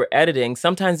 when we were editing,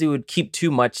 sometimes he would keep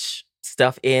too much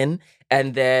stuff in.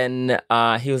 And then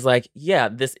he was like, yeah,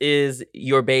 this is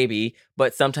your baby,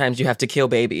 but sometimes you have to kill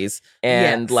babies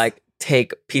and like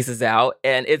take pieces out.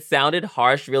 And it sounded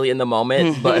harsh really in the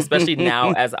moment, but especially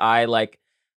now as I like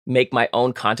make my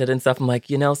own content and stuff, I'm like,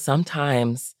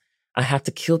 sometimes I have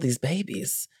to kill these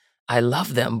babies. I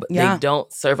love them, but they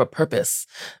don't serve a purpose.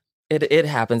 It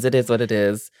happens. It is what it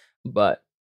is. But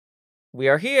we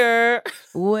are here.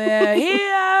 We're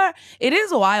here. It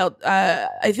is wild.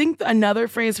 I think another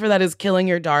phrase for that is killing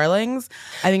your darlings.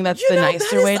 I think that's the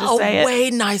nicer way to say it. A way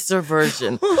nicer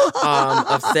version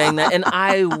of saying that. And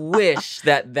I wish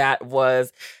that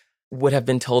would have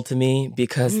been told to me,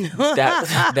 because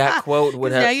that quote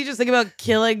would have. Now you just think about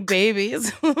killing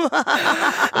babies.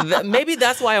 Maybe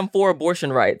that's why I'm for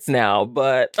abortion rights now,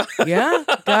 but. Yeah,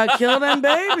 gotta kill them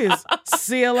babies.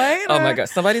 See you later. Oh my God,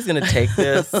 somebody's gonna take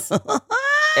this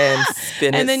and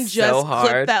spin and it then just so hard.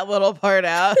 clip that little part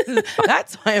out.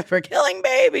 That's why I'm for killing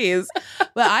babies.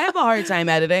 But I have a hard time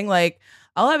editing. Like,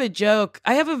 I'll have a joke.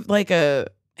 I have I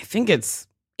think it's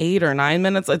 8 or 9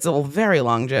 minutes. It's a very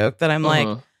long joke that I'm like,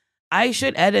 I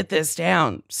should edit this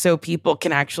down so people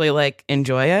can actually like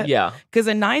enjoy it. Yeah. Because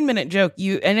a 9-minute joke,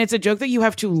 and it's a joke that you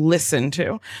have to listen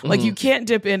to. Like, you can't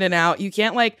dip in and out. You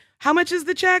can't like, how much is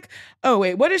the check? Oh,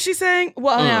 wait, what is she saying?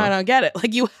 Well, now I don't get it.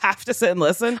 Like, you have to sit and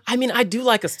listen. I mean, I do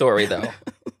like a story though.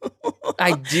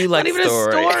 I do like Not even a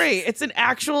story. It's an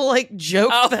actual like joke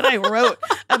that I wrote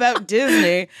about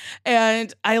Disney,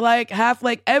 and I like have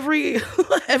like every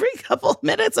couple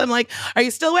minutes I'm like, "Are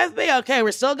you still with me? Okay,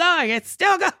 we're still going. It's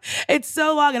still going. It's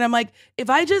so long." And I'm like, if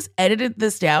I just edited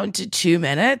this down to 2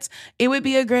 minutes, it would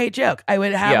be a great joke. I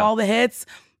would have all the hits.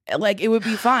 Like, it would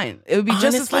be fine. It would be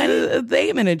just as fine as a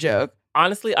 8-minute joke.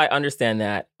 Honestly, I understand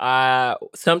that.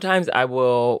 Sometimes I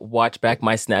will watch back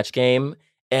my Snatch Game,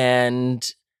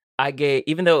 and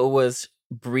even though it was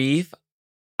brief,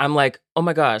 I'm like, oh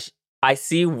my gosh, I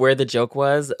see where the joke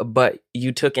was, but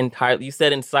you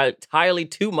said entirely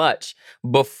too much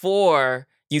before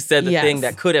you said the thing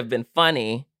that could have been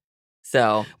funny.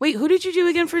 So wait, who did you do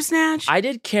again for Snatch? I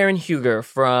did Karen Huger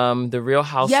from The Real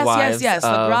Housewives. Yes.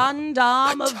 The Grande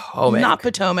Dame of not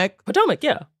Potomac. Potomac,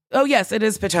 yeah. Oh yes, it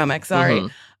is Potomac. Sorry.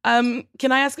 Can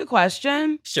I ask a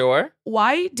question? Sure.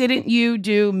 Why didn't you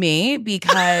do me?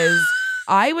 Because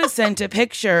I was sent a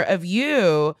picture of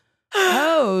you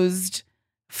posed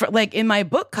for like in my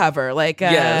book cover. Like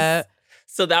yes.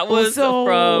 So that was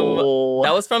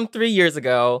from 3 years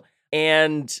ago,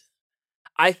 and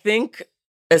I think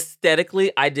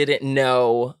aesthetically I didn't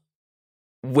know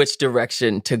which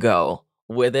direction to go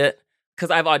with it, because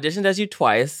I've auditioned as you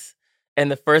twice. And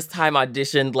the first time I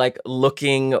auditioned, like,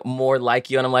 looking more like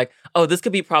you. And I'm like, oh, this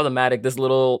could be problematic. This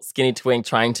little skinny twink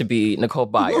trying to be Nicole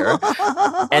Byer.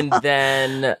 And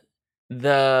then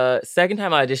the second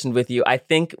time I auditioned with you, I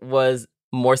think was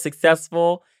more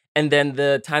successful. And then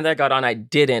the time that I got on, I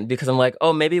didn't, because I'm like,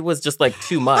 oh, maybe it was just like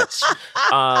too much.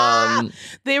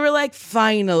 They were like,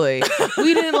 finally,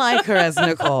 we didn't like her as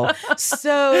Nicole,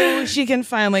 so she can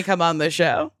finally come on the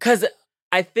show. Because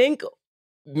I think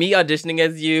me auditioning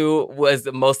as you was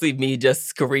mostly me just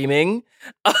screaming.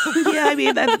 Yeah, I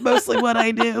mean, that's mostly what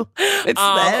I do.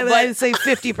 I'd say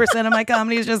 50% of my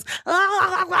comedy is just... And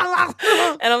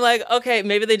I'm like, okay,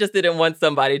 maybe they just didn't want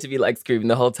somebody to be like screaming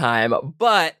the whole time.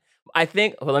 But I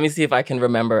think, let me see if I can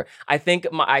remember. I think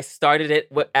I started it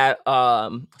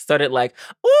like,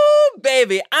 ooh,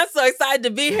 baby, I'm so excited to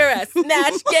be here at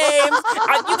Snatch Games.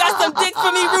 You got some dick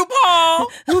for me, RuPaul?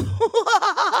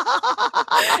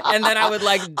 And then I would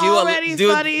like do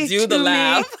the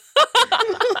laugh.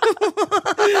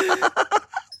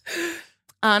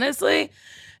 Honestly,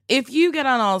 if you get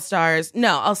on All Stars,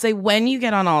 no, I'll say when you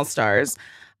get on All Stars,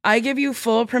 I give you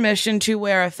full permission to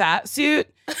wear a fat suit,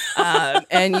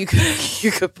 and you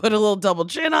could put a little double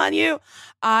chin on you.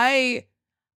 I'm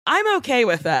okay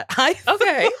with that.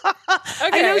 Okay.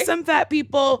 I know some fat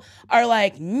people are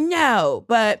like, no,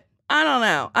 but I don't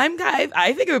know.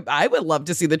 I think I would love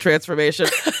to see the transformation.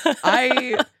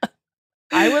 I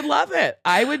would love it.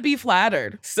 I would be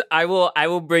flattered. So I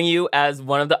will bring you as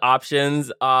one of the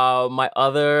options. My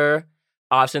other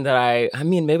option that I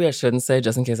mean, maybe I shouldn't say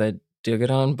just in case I do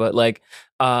get on, but like,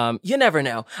 you never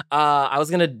know. I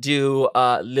was gonna do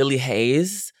Lily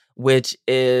Hayes, which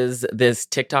is this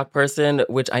TikTok person,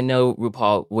 which I know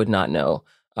RuPaul would not know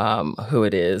who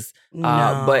it is.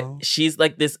 No. But she's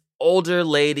like this older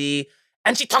lady,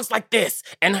 and she talks like this,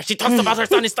 and she talks about her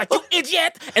son. It's like, you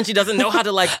idiot! And she doesn't know how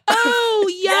to like. Oh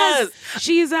yes,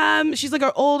 she's like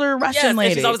an older Russian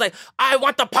lady. And she's always like, I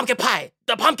want the pumpkin pie,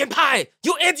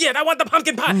 you idiot! I want the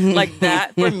pumpkin pie. Like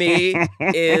that for me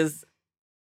is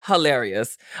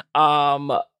hilarious.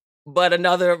 But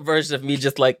another version of me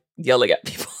just like yelling at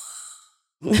people.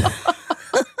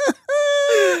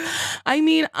 I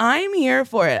mean, I'm here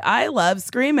for it. I love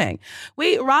screaming.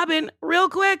 Wait, Robin, real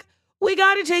quick, we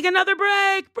got to take another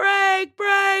break.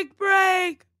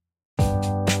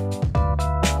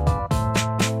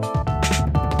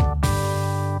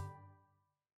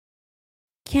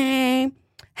 Okay.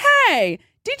 Hey,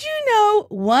 did you know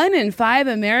 1 in 5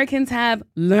 Americans have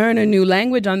learn a new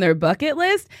language on their bucket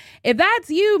list? If that's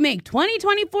you, make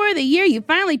 2024 the year you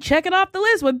finally check it off the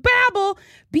list with Babbel.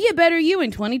 Be a better you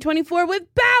in 2024 with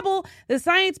Babbel, the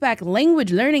science-backed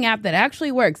language learning app that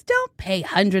actually works. Don't pay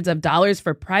hundreds of dollars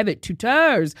for private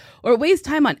tutors or waste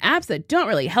time on apps that don't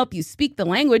really help you speak the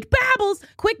language. Babbel's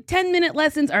quick 10-minute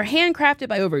lessons are handcrafted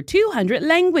by over 200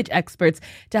 language experts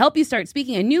to help you start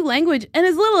speaking a new language in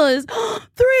as little as 3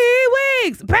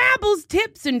 weeks. Babbel's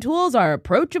tips and tools are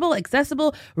approachable,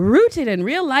 accessible, rooted in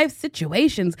real-life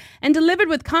situations, and delivered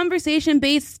with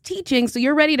conversation-based teaching so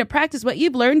you're ready to practice what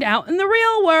you've learned out in the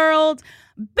real world.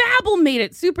 Babbel made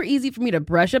it super easy for me to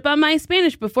brush up on my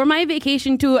Spanish before my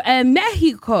vacation to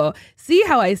Mexico. See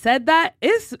how I said that?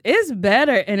 It's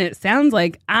better, and it sounds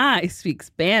like I speak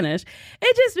Spanish.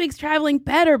 It just makes traveling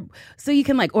better, so you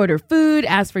can like order food,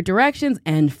 ask for directions,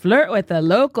 and flirt with the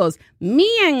locals. Me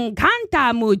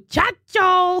encanta,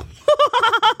 muchacho.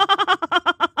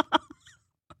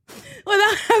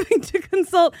 Without having to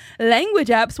consult language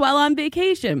apps while on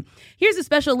vacation. Here's a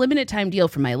special limited time deal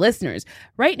for my listeners.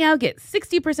 Right now, get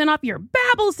 60% off your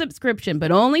Babbel subscription,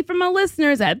 but only for my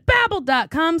listeners at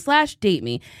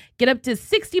Babbel.com/dateme. Get up to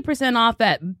 60% off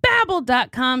at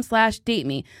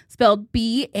Babbel.com/dateme. Spelled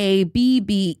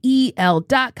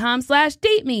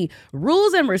BABBEL.com/dateme.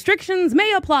 Rules and restrictions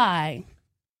may apply.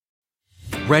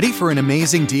 Ready for an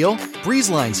amazing deal?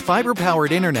 BreezeLine's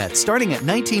fiber-powered internet starting at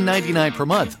 $19.99 per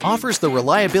month offers the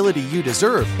reliability you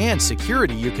deserve and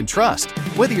security you can trust.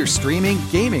 Whether you're streaming,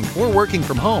 gaming, or working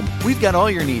from home, we've got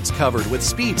all your needs covered with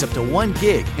speeds up to 1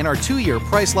 gig and our 2-year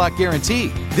price lock guarantee.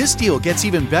 This deal gets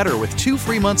even better with 2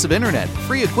 free months of internet,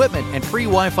 free equipment, and free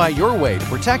Wi-Fi your way to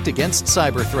protect against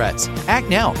cyber threats. Act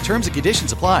now. Terms and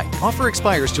conditions apply. Offer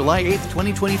expires July 8th,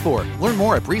 2024. Learn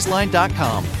more at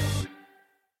breezeline.com.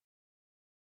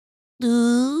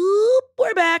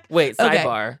 We're back. Wait, Okay.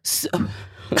 sidebar. So,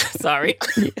 Sorry.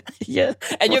 yeah.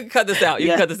 And you can cut this out. You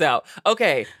can cut this out.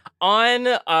 Okay. On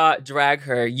Drag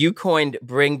Her, you coined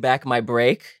 "Bring Back My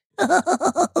Break."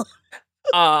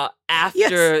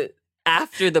 After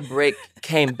the break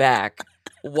came back,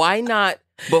 why not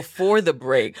before the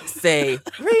break say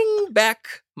 "Bring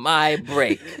back my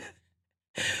break"?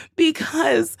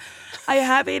 Because I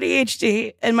have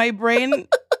ADHD and my brain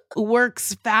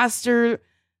works faster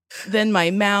than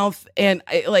my mouth, and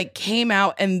it like came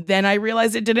out, and then I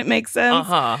realized it didn't make sense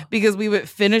because we would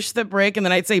finish the break and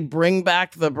then I'd say bring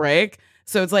back the break.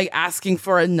 So it's like asking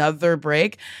for another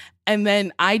break. And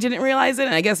then I didn't realize it,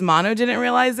 and I guess Mono didn't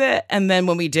realize it. And then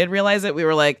when we did realize it, we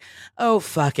were like, "Oh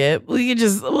fuck it, we'll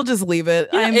just leave it."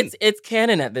 Yeah, it's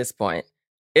canon at this point.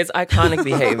 It's iconic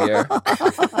behavior.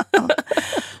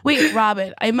 Wait,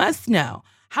 Robin, I must know,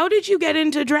 how did you get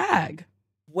into drag?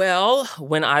 Well,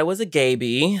 when I was a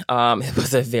gaby, it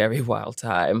was a very wild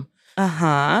time.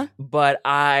 But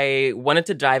I wanted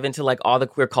to dive into like all the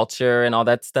queer culture and all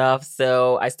that stuff.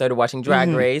 So I started watching Drag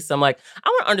Race. I'm like, I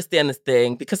want to understand this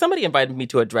thing because somebody invited me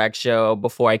to a drag show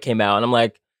before I came out. And I'm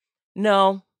like,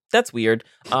 no, that's weird.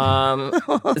 But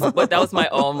that was my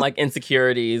own like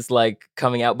insecurities like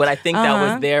coming out. But I think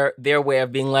that was their way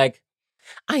of being like,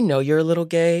 I know you're a little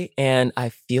gay and I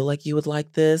feel like you would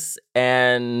like this.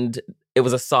 And it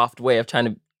was a soft way of trying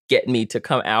to get me to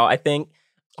come out, I think.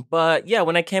 But yeah,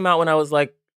 when I came out when I was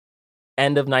like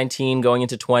end of 19 going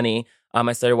into 20,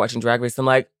 I started watching Drag Race. I'm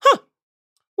like,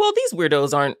 well, these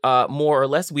weirdos aren't more or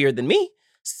less weird than me.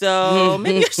 So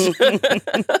maybe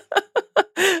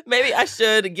I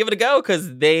should give it a go,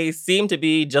 because they seem to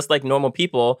be just like normal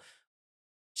people,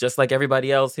 just like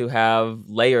everybody else who have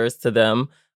layers to them.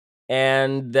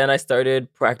 And then I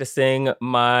started practicing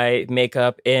my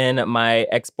makeup in my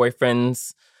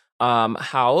ex-boyfriend's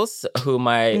house, who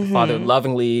my father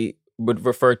lovingly would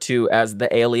refer to as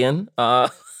the alien.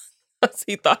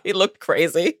 He thought he looked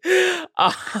crazy.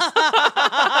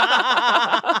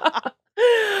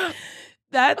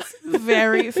 That's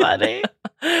very funny.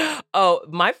 Oh,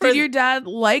 my first... Did your dad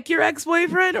like your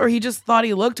ex-boyfriend, or he just thought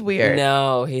he looked weird?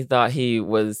 No, he thought he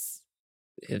was...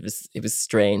 It was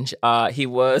strange. He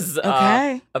was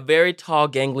okay. A very tall,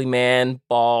 gangly man,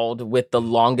 bald, with the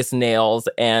longest nails,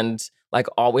 and like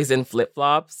always in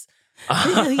flip-flops.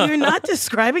 You're not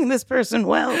describing this person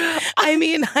well. I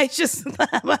mean,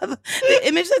 the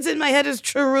image that's in my head is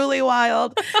truly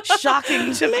wild,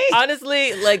 shocking to me.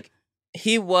 Honestly, like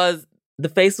the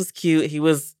face was cute. He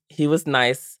was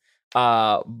nice.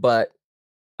 But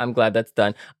I'm glad that's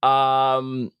done.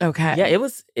 Okay. Yeah, it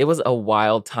was a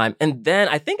wild time. And then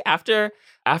I think after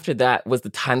that was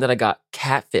the time that I got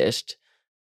catfished.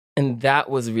 And that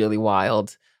was really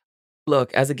wild.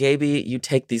 Look, as a gay-bee, you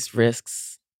take these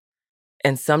risks.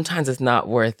 And sometimes it's not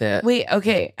worth it. Wait,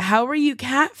 okay. How were you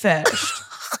catfished?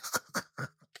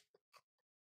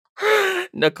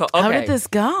 Nicole, okay. How did this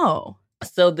go?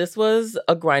 So this was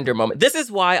a Grindr moment. This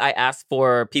is why I ask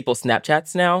for people's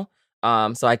Snapchats now,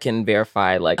 so I can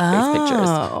verify like face pictures.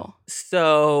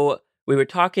 So we were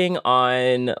talking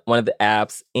on one of the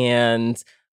apps, and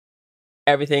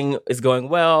everything is going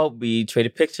well. We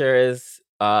traded pictures.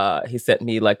 He sent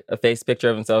me like a face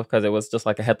picture of himself because it was just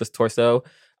like a headless torso.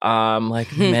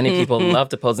 Like many people love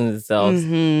to pose in themselves.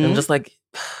 And I'm just like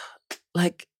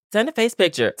send a face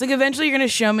picture. It's like eventually you're going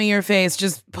to show me your face.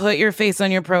 Just put your face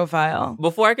on your profile.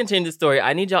 Before I continue the story,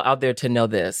 I need y'all out there to know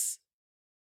this.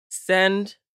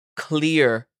 Send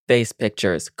clear face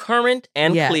pictures, current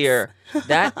and clear.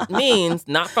 That means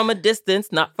not from a distance,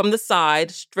 not from the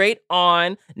side, straight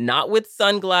on, not with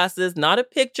sunglasses, not a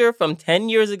picture from 10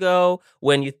 years ago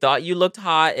when you thought you looked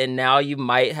hot and now you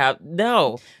might have,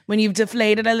 no. When you've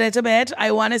deflated a little bit,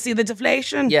 I want to see the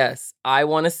deflation. Yes, I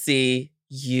want to see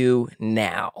you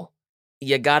now.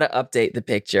 You gotta update the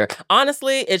picture.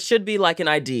 Honestly, it should be like an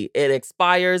ID. It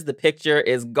expires, the picture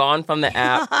is gone from the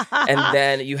app, and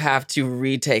then you have to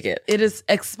retake it. It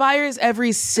expires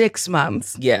every 6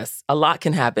 months. Yes, a lot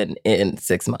can happen in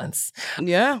 6 months.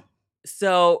 Yeah.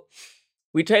 So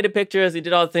we traded pictures, we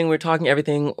did all the thing, we were talking,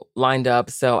 everything lined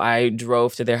up. So I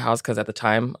drove to their house because at the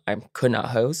time I could not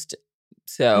host.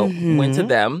 So went to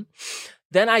them.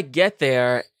 Then I get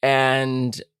there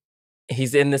and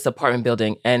he's in this apartment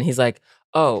building and he's like,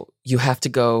 oh, you have to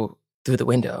go through the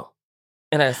window.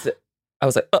 And I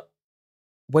was like, oh,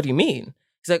 what do you mean?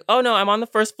 He's like, oh no, I'm on the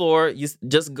first floor. You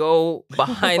just go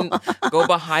behind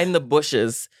the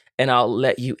bushes and I'll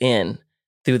let you in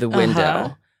through the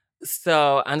window.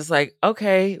 So I'm just like,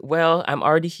 okay, well, I'm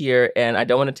already here and I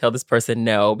don't want to tell this person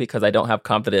no because I don't have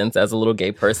confidence as a little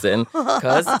gay person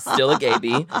because still a gay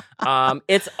bee.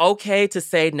 It's okay to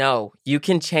say no. You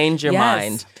can change your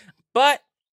mind. But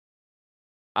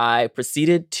I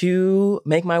proceeded to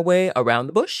make my way around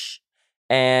the bush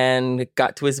and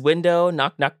got to his window,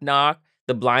 knock, knock, knock.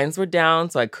 The blinds were down,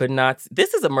 so I could not.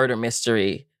 This is a murder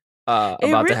mystery about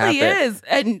to happen. It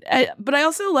really is. But I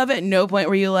also love at no point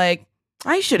were you like,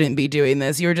 I shouldn't be doing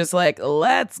this. You were just like,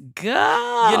 let's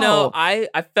go. You know,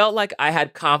 I felt like I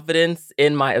had confidence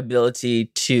in my ability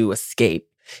to escape.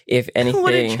 If anything.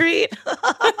 What a treat.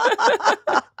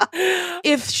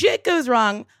 If shit goes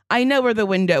wrong, I know where the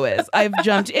window is. I've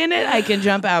jumped in it. I can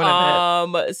jump out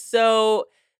of it. So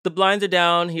the blinds are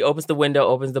down. He opens the window,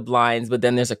 opens the blinds, but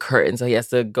then there's a curtain. So he has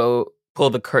to go pull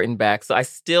the curtain back. So I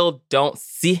still don't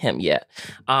see him yet.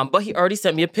 But he already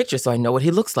sent me a picture, so I know what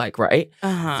he looks like, right?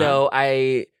 So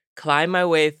I climb my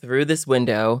way through this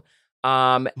window.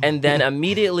 And then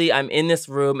immediately I'm in this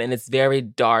room and it's very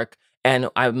dark. And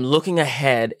I'm looking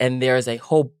ahead and there's a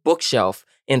whole bookshelf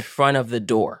in front of the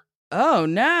door. Oh,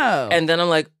 no. And then I'm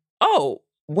like, oh,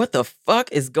 what the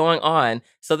fuck is going on?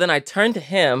 So then I turn to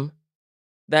him.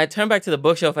 Then I turn back to the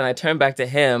bookshelf and I turn back to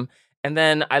him. And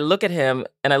then I look at him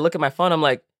and I look at my phone. I'm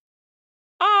like,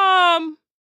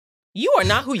 you are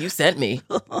not who you sent me.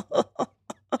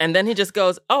 And then he just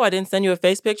goes, oh, I didn't send you a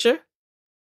face picture?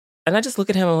 And I just look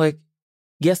at him. I'm like,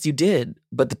 yes, you did.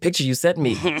 But the picture you sent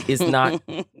me is not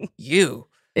you.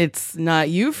 It's not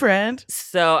you, friend.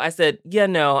 So I said, yeah,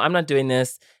 no, I'm not doing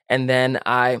this. And then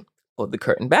I pulled the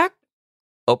curtain back,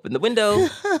 opened the window,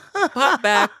 popped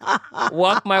back,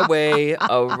 walked my way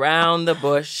around the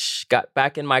bush, got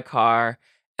back in my car,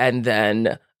 and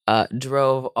then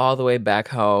drove all the way back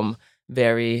home.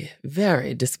 Very,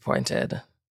 very disappointed.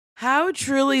 How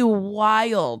truly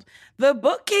wild. The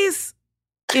bookcase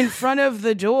in front of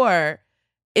the door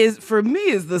is, for me,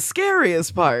 is the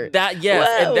scariest part. That yes,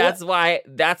 Whoa. and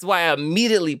that's why I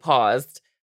immediately paused.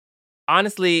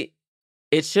 Honestly,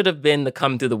 it should have been the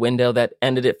come through the window that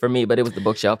ended it for me, but it was the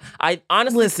bookshelf. I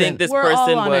honestly think this we're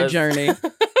person all on was a journey.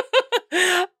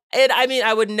 And I mean,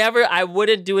 I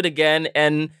wouldn't do it again.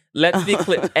 And let's be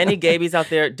clear, any gabies out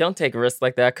there, don't take risks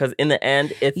like that, because in the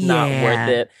end, it's not worth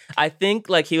it. I think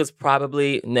like he was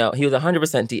 100%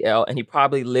 DL, and he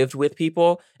probably lived with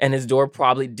people, and his door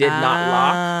probably did not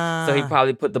lock. So he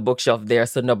probably put the bookshelf there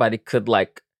so nobody could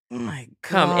like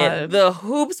come in. The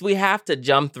hoops we have to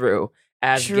jump through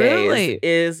as gays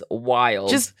is wild.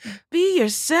 Just be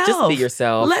yourself. Just be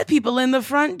yourself. Let people in the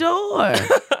front door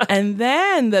and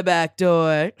then the back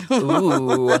door.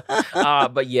 Ooh.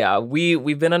 But yeah,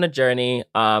 we've been on a journey.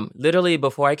 Literally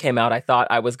before I came out, I thought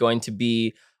I was going to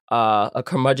be a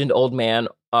curmudgeoned old man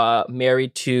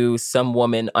married to some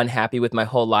woman, unhappy with my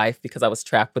whole life because I was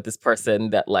trapped with this person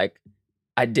that like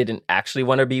I didn't actually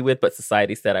want to be with, but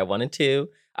society said I wanted to,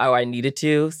 or I needed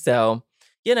to. So,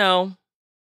 you know,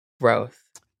 growth.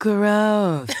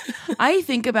 I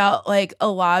think about like a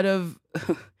lot of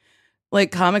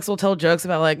like comics will tell jokes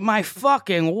about like my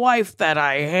fucking wife that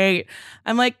I hate.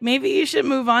 I'm like, maybe you should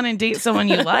move on and date someone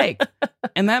you like.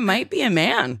 And that might be a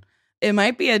man. It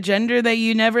might be a gender that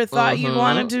you never thought you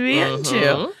wanted to be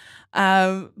into.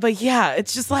 But yeah,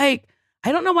 it's just like,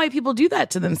 I don't know why people do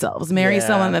that to themselves. Marry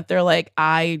someone that they're like,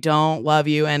 I don't love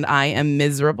you and I am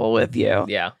miserable with you.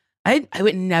 Yeah. I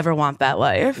would never want that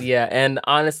life. Yeah. And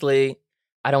honestly,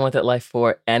 I don't want that life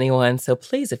for anyone. So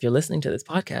please, if you're listening to this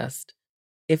podcast,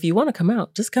 if you want to come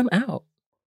out, just come out.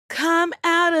 Come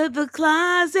out of the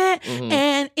closet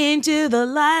and into the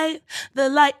light. The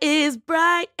light is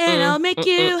bright and I'll make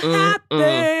you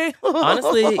happy.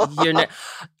 Honestly,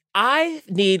 I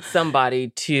need somebody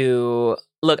to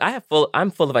look.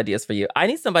 I'm full of ideas for you. I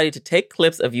need somebody to take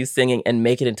clips of you singing and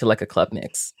make it into like a club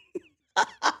mix.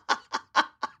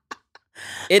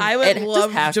 I would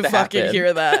love to fucking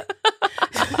hear that.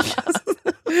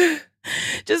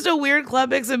 Just a weird club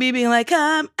mix of me being like,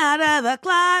 come out of the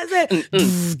closet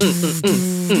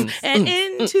and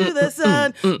into the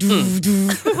sun.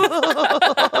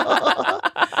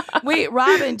 Wait,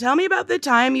 Robin, tell me about the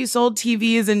time you sold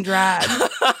TVs in drag.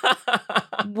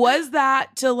 Was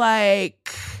that to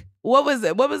like, what was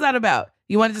it? What was that about?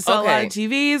 You wanted to sell a lot of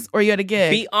TVs or you had a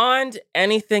gig? Beyond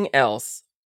anything else,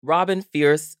 Robin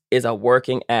Fierce is a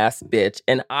working ass bitch,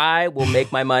 and I will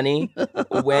make my money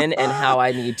when and how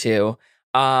I need to.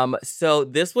 So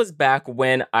this was back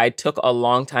when I took a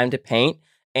long time to paint,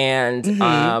 and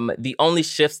the only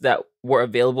shifts that were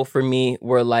available for me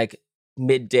were like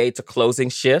midday to closing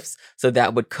shifts, so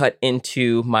that would cut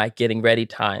into my getting ready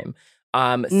time.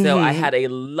 So I had a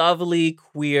lovely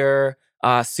queer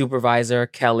supervisor,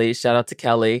 Kelly. Shout out to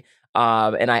Kelly.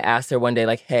 And I asked her one day,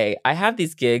 like, hey, I have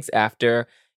these gigs after.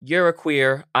 You're a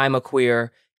queer, I'm a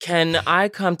queer. Can I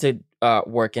come to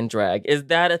work in drag? Is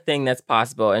that a thing that's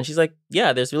possible? And she's like,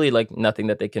 yeah, there's really like nothing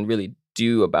that they can really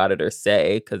do about it or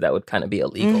say, because that would kind of be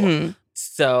illegal.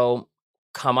 So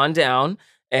come on down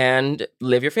and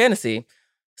live your fantasy.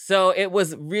 So it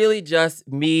was really just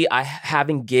me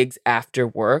having gigs after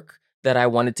work that I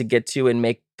wanted to get to and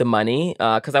make the money,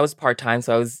 because I was part-time.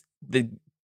 So the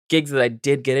gigs that I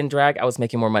did get in drag, I was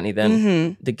making more money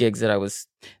than the gigs that I was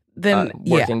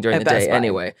working during the day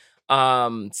anyway.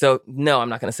 So no, I'm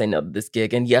not going to say no to this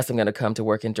gig. And yes, I'm going to come to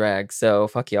work in drag. So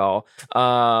fuck y'all. So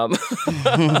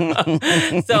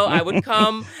I would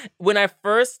come. When I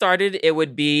first started, it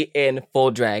would be in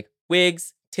full drag.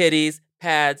 Wigs, titties,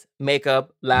 pads,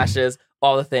 makeup, lashes,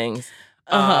 all the things.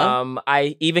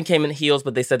 I even came in heels,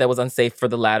 but they said that was unsafe for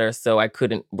the latter, so I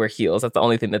couldn't wear heels. That's the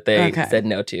only thing that they said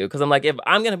no to. Because I'm like, if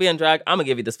I'm going to be in drag, I'm going to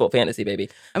give you this full fantasy, baby.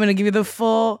 I'm going to give you the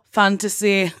full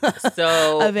fantasy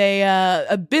of a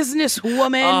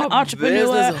businesswoman,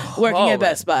 entrepreneur working at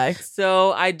Best Buy.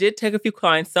 So I did take a few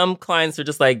clients. Some clients are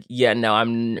just like, yeah, no,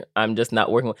 I'm just not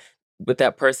working with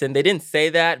that person. They didn't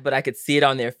say that, but I could see it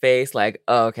on their face. Like,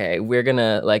 oh, okay, we're going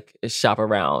to like shop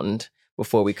around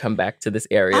before we come back to this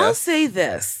area. I'll say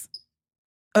this.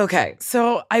 Okay,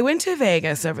 so I went to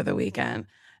Vegas over the weekend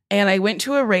and I went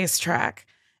to a racetrack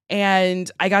and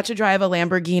I got to drive a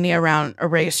Lamborghini around a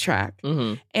racetrack.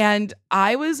 Mm-hmm. And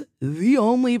I was the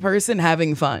only person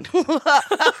having fun.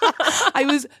 I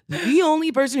was the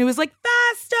only person who was like,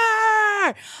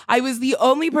 faster! I was the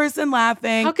only person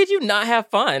laughing. How could you not have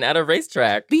fun at a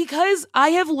racetrack? Because I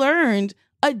have learned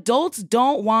adults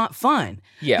don't want fun.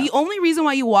 Yeah. The only reason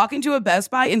why you walk into a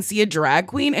Best Buy and see a drag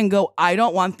queen and go, I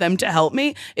don't want them to help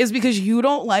me, is because you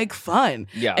don't like fun.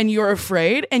 Yeah. And you're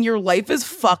afraid and your life is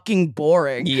fucking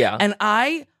boring. Yeah. And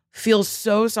I feel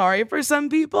so sorry for some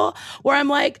people where I'm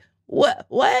like, what?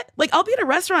 Like, I'll be at a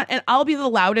restaurant and I'll be the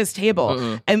loudest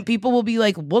table and people will be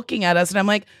like looking at us and I'm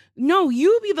like, no,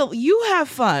 you have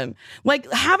fun.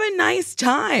 Like, have a nice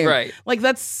time. Right. Like,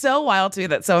 that's so wild to me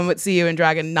that someone would see you in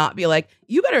drag and not be like,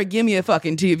 you better give me a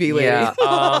fucking TV, lady. Yeah.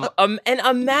 And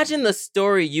imagine the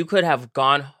story you could have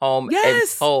gone home and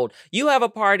told. You have a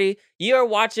party, you're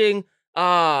watching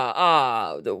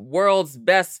the world's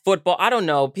best football. I don't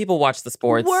know. People watch the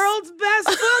sports. World's best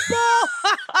football.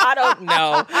 I don't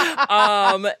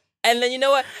know. And then you know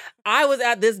what? I was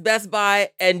at this Best Buy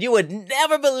and you would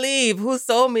never believe who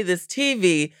sold me this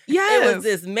TV. Yes. It was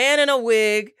this man in a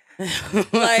wig.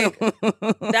 Like,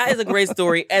 that is a great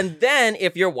story. And then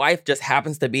if your wife just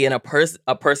happens to be in a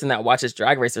person that watches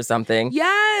Drag Race or something.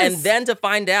 Yes. And then to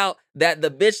find out that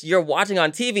the bitch you're watching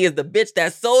on TV is the bitch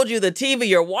that sold you the TV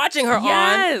you're watching her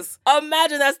on.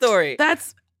 Imagine that story.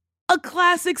 That's a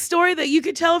classic story that you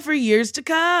could tell for years to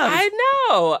come. I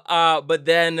know. But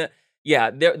then,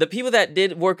 yeah, the people that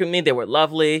did work with me, they were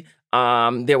lovely.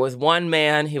 There was one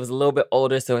man, he was a little bit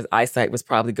older, so his eyesight was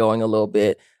probably going a little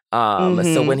bit.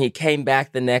 So when he came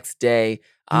back the next day,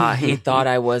 he thought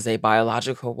I was a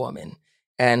biological woman.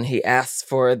 And he asked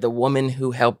for the woman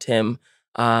who helped him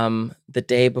the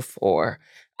day before.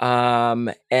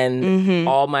 And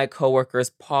all my coworkers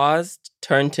paused,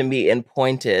 turned to me and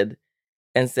pointed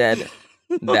and said,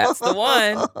 that's the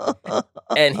one.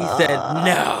 And he said,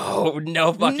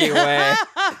 no fucking way.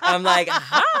 I'm like,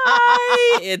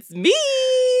 hi, it's me.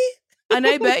 And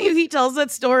I bet you he tells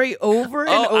that story over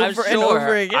and over and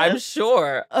over again. I'm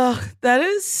sure. Oh, that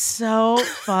is so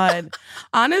fun.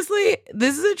 Honestly,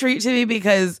 this is a treat to me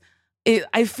because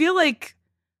I feel like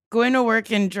going to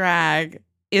work in drag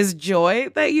is joy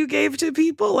that you gave to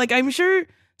people. Like, I'm sure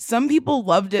some people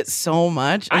loved it so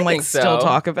much and I think still so.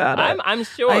 talk about it. I'm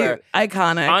sure.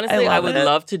 Iconic. Honestly, I would it.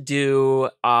 love to do,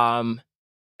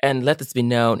 and let this be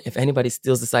known, if anybody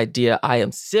steals this idea, I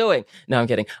am suing. No, I'm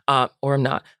kidding. Or I'm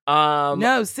not.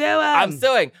 No, sue him. I'm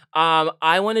suing.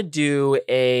 I want to do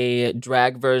a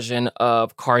drag version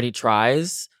of Cardi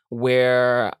Tries,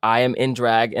 where I am in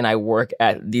drag and I work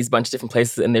at these bunch of different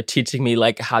places and they're teaching me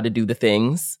like how to do the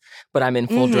things, but I'm in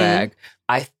full drag.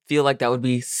 I feel like that would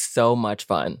be so much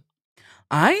fun.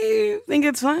 I think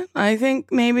it's fun. I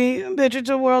think maybe Bitch It's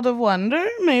a World of Wonder,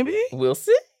 maybe. We'll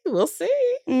see. We'll see.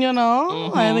 You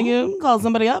know, I think you call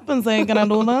somebody up and say, can I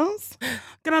do this?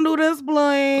 Can I do this,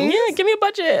 please? Yeah, give me a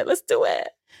budget. Let's do it.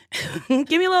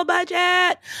 Give me a little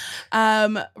budget.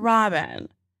 Robin,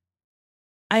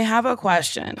 I have a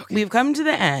question. Okay. We've come to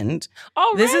the end.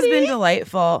 Already? This has been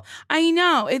delightful. I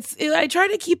know. I try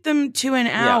to keep them to an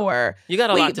hour. You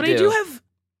got a lot to do.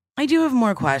 I do have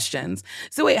more questions.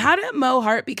 So wait, how did Mo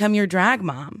Hart become your drag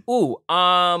mom? Ooh,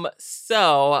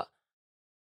 so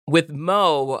with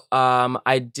Mo,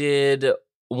 I did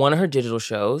one of her digital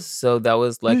shows. So that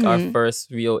was like our first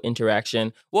real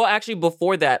interaction. Well, actually,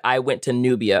 before that, I went to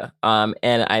Nubia, and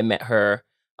I met her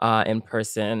in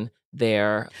person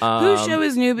there. Whose show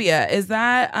is Nubia? Is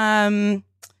that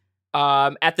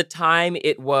at the time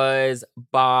it was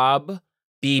Bob,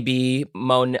 BB,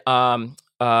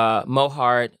 Mo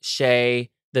Hart, Shay,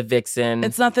 the Vixen.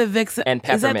 It's not the Vixen. And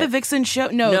Peppermint. Is that the Vixen show?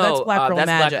 No, that's Black Girl Magic.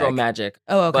 That's Black Girl Magic.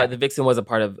 Oh, okay. But the Vixen was a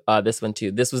part of this one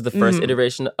too. This was the first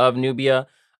iteration of Nubia.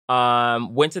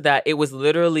 Went to that. It was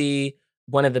literally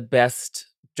one of the best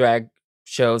drag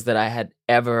shows that I had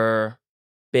ever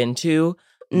been to.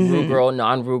 Rue Girl,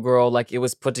 non-Rue Girl, like it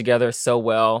was put together so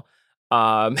well.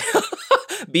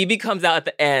 BB comes out at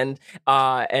the end,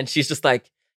 and she's just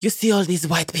like, "You see all these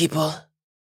white people?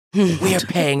 We're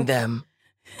paying them.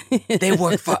 They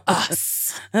work for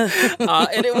us."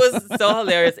 And it was so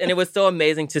hilarious, and it was so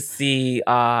amazing to see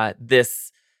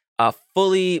this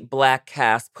fully Black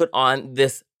cast put on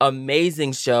this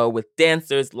amazing show with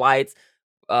dancers, lights,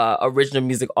 original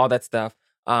music, all that stuff.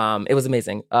 It was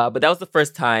amazing. But that was the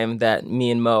first time that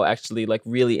me and Mo actually like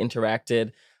really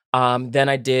interacted. Then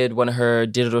I did one of her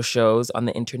digital shows on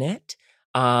the internet.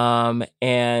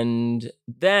 And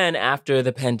then after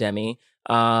the pandemic,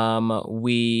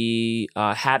 we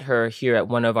had her here at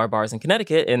one of our bars in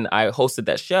Connecticut, and I hosted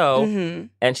that show.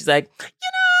 And she's like,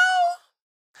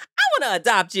 I want to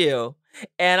adopt you.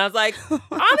 And I was like,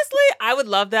 honestly, I would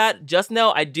love that. Just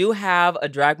know I do have a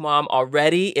drag mom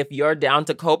already. If you're down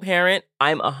to co-parent,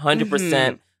 I'm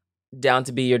 100% down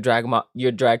to be your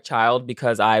drag child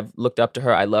because I've looked up to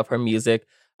her. I love her music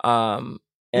and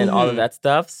all of that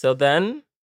stuff. So then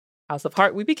House of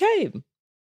Heart we became.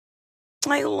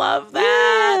 I love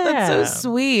that. Yeah. That's so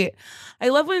sweet. I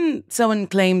love when someone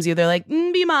claims you. They're like,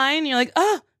 be mine. And you're like,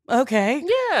 oh, okay.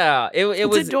 Yeah. It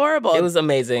was adorable. It was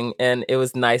amazing. And it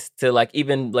was nice to like,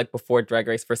 even like before Drag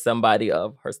Race for somebody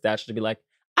of her stature to be like,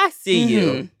 I see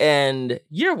you and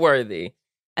you're worthy.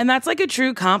 And that's like a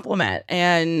true compliment.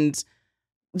 And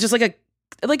just like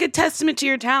a testament to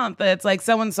your talent that it's like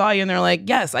someone saw you and they're like,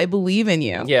 yes, I believe in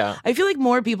you. Yeah. I feel like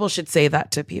more people should say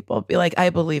that to people. Be like,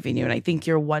 I believe in you and I think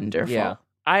you're wonderful. Yeah.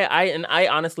 I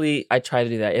honestly, I try to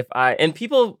do that. And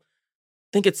people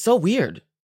think it's so weird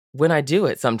when I do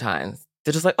it sometimes.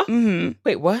 They're just like, oh,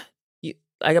 wait, what?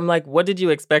 I'm like, what did you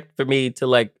expect for me to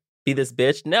like be this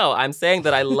bitch? No, I'm saying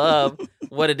that I love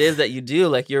what it is that you do.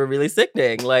 Like, you're really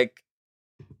sickening. Like,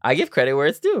 I give credit where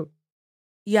it's due.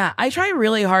 Yeah, I try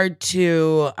really hard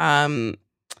to,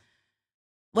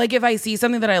 like if I see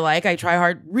something that I like, I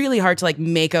try really hard to like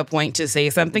make a point to say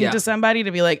something to somebody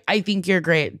to be like, I think you're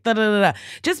great. Da, da, da, da.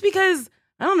 Just because,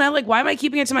 I don't know, like why am I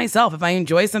keeping it to myself? If I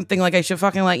enjoy something, like I should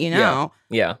fucking let you know.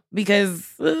 Yeah.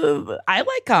 Because I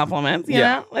like compliments, you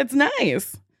know? It's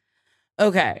nice.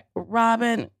 Okay,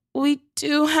 Robin, we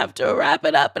do have to wrap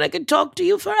it up and I could talk to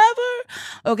you forever.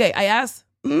 Okay, I asked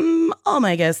all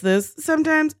my guests this.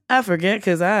 Sometimes I forget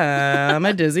because I'm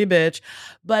a dizzy bitch.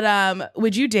 But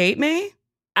would you date me?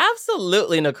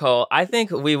 Absolutely, Nicole. I think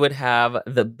we would have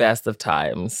the best of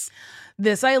times.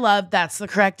 This I love. That's the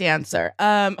correct answer.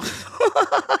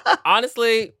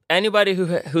 Honestly, anybody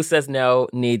who says no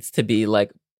needs to be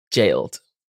like jailed.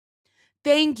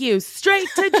 Thank you. Straight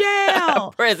to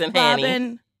jail. Prison,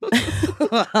 Robin.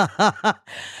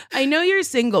 I know you're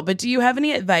single, but do you have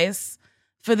any advice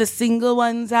for the single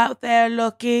ones out there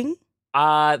looking?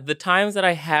 The times that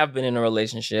I have been in a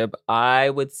relationship, I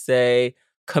would say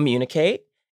communicate.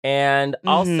 And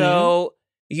also,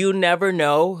 you never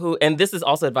know who, and this is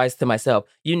also advice to myself,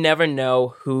 you never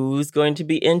know who's going to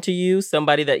be into you.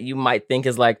 Somebody that you might think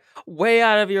is like way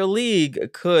out of your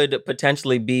league could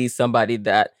potentially be somebody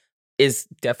that is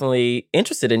definitely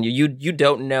interested in you. You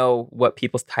don't know what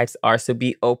people's types are. So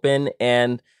be open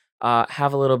and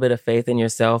have a little bit of faith in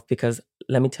yourself, because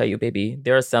let me tell you, baby,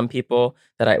 there are some people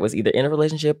that I was either in a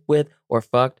relationship with or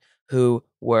fucked who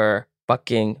were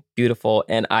fucking beautiful,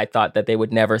 and I thought that they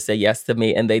would never say yes to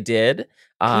me, and they did.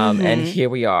 And here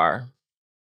we are.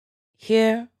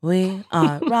 Here we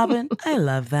are. Robin, I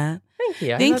love that. Thank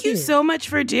you. Thank you so much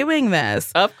for doing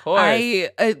this. Of course. I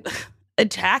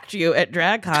attacked you at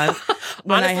DragCon.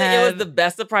 Honestly, it was the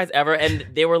best surprise ever. And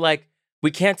they were like, we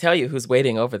can't tell you who's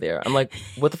waiting over there. I'm like,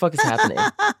 what the fuck is happening?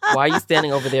 Why are you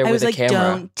standing over there with a camera?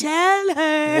 Don't tell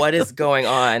her. What is going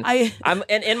on? And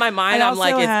in my mind, I'm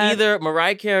like, it's either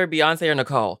Mariah Carey, Beyonce, or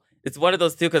Nicole. It's one of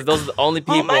those two, because those are the only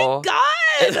people. Oh my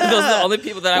God. Those are the only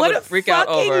people that I would freak out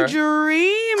over. What a fucking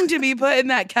dream to be put in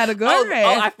that category.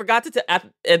 Oh, I forgot to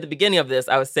at the beginning of this,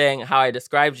 I was saying how I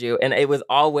described you, and it was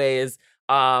always,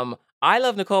 I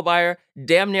love Nicole Byer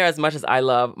damn near as much as I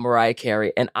love Mariah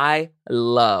Carey, and I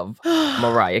love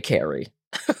Mariah Carey.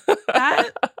 That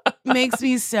makes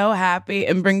me so happy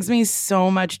and brings me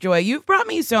so much joy. You've brought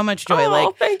me so much joy.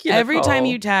 Oh, thank you, every Nicole. time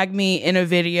you tag me in a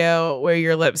video where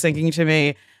you're lip syncing to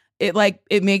me,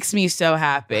 it makes me so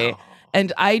happy.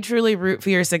 And I truly root for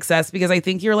your success, because I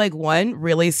think you're like, 1,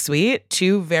 really sweet,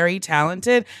 2, very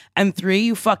talented, and 3,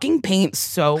 you fucking paint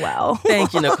so well.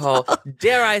 Thank you, Nicole.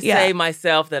 Dare I say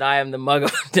myself that I am the mug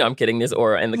of... No, I'm kidding. There's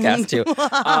Aura in the cast too.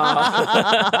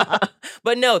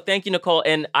 But no, thank you, Nicole.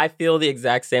 And I feel the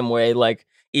exact same way. Like,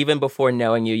 even before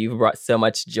knowing you, you've brought so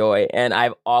much joy. And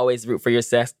I've always root for your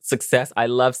success. I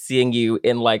love seeing you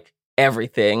in like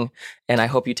everything. And I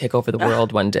hope you take over the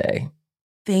world one day.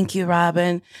 Thank you,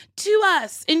 Robin. To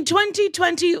us in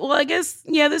 2020, well, I guess,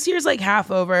 this year's like half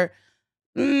over.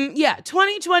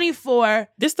 2024.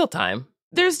 There's still time.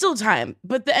 There's still time.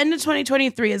 But the end of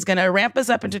 2023 is going to ramp us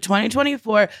up into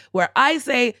 2024, where I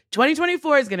say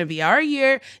 2024 is going to be our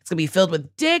year. It's going to be filled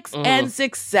with dicks and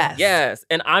success. Yes.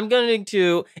 And I'm going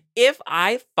to, if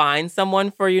I find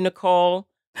someone for you, Nicole,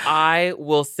 I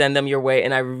will send them your way.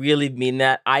 And I really mean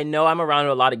that. I know I'm around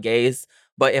a lot of gays,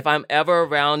 but if I'm ever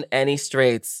around any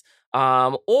straights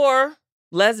or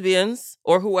lesbians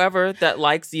or whoever that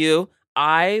likes you,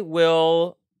 I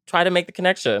will try to make the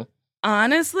connection.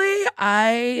 Honestly,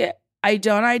 I I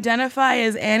don't identify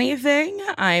as anything.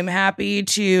 I'm happy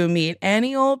to meet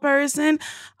any old person.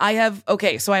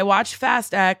 So I watched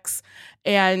Fast X,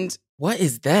 and What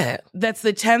is that? that's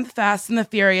the 10th Fast and the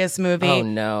Furious movie. Oh,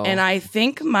 no. And I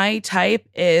think my type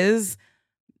is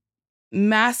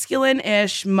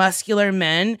masculine-ish, muscular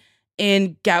men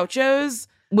in gauchos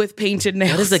with painted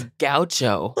nails. What is a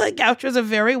gaucho? Like gaucho is a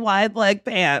very wide leg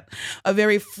pant, a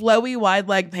very flowy wide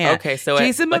leg pant. Okay, so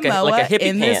Jason like Momoa a hippie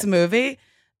in this pant. movie,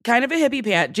 kind of a hippie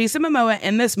pant. Jason Momoa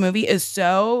in this movie is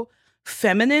so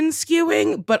feminine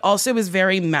skewing, but also is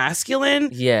very masculine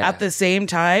Yeah. at the same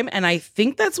time. And I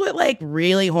think that's what like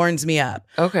really horns me up.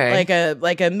 Okay.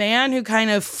 Like a man who kind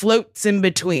of floats in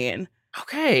between.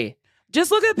 Okay. Just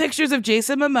look at pictures of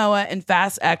Jason Momoa in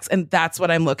Fast X, and that's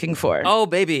what I'm looking for. Oh,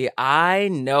 baby, I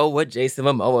know what Jason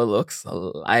Momoa looks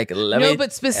like.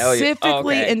 But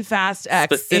Specifically in Fast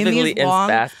X, Specifically in these long,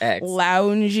 Fast X.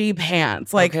 loungy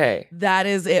pants. Like, Okay. that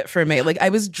is it for me. Like, I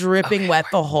was dripping wet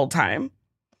the whole time.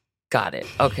 Got it.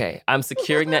 Okay. I'm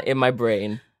securing that in my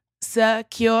brain.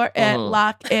 Secure it,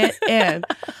 lock it in.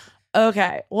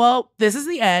 Okay, well, this is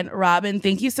the end. Robin,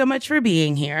 thank you so much for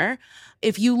being here.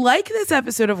 If you like this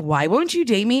episode of Why Won't You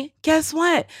Date Me, guess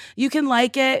what? You can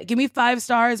like it, give me 5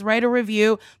 stars, write a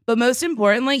review, but most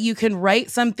importantly, you can write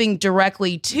something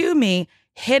directly to me,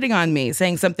 hitting on me,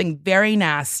 saying something very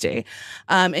nasty.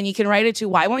 And you can write it to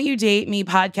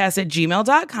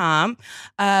whywon'tyoudate.me@gmail.com.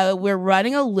 We're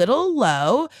running a little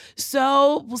low,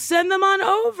 so we'll send them on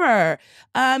over.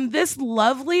 This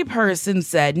lovely person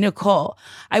said, Nicole,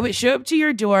 I would show up to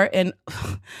your door in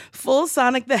full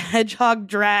Sonic the Hedgehog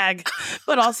drag,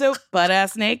 but also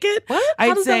butt-ass naked. What?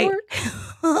 How does that work?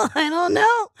 I don't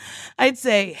know. I'd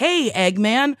say, hey,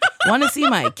 Eggman, want to see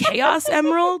my Chaos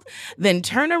Emerald? Then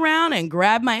turn around and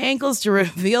grab my ankles to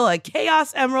reveal a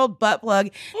Chaos Emerald butt plug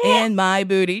in my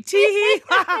booty. Tee.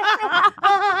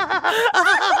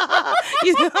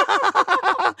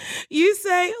 You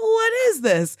say, what is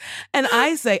this? And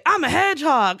I say, I'm a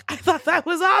hedgehog. I thought that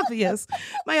was obvious.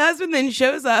 My husband then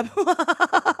shows up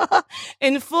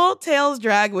in full tails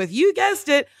drag with, you guessed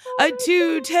it, a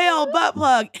 2-tail butt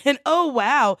plug. And oh,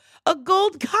 wow, a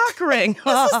gold cock ring.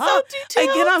 I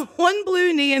get on one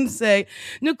blue knee and say,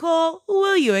 Nicole,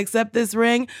 will you accept this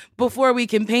ring before we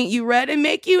can paint you red and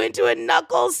make you into a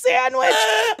knuckle sandwich?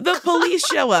 The police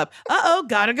show up. Uh-oh,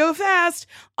 gotta go fast.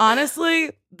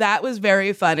 Honestly, that was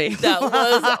very funny. That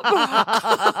was.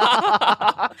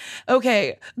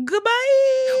 Okay,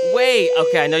 goodbye. Wait.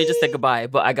 Okay, I know you just said goodbye,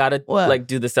 but I gotta What?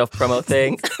 do the self-promo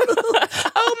thing.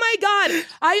 Oh my God,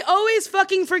 I always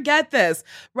fucking forget this.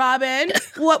 Robin,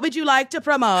 what would you like to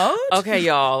promote? Okay,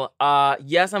 y'all.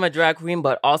 Yes, I'm a drag queen,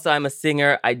 but also I'm a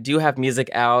singer. I do have music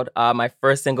out. My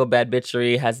first single, Bad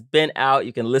Bitchery, has been out.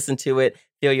 You can listen to it,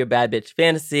 feel your bad bitch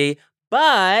fantasy.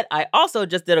 But I also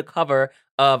just did a cover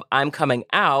of I'm Coming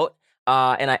Out,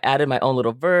 and I added my own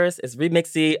little verse. It's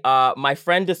remixy. My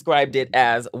friend described it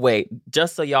as,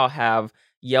 just so y'all have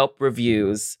Yelp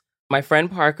reviews, my friend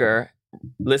Parker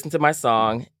listened to my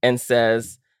song and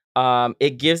says,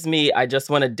 it gives me, I just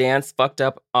want to dance fucked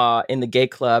up in the gay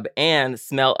club and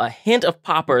smell a hint of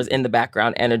poppers in the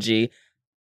background energy.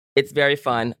 It's very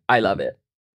fun. I love it.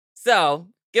 So,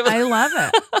 I love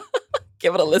it.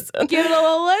 give it a listen. Give it a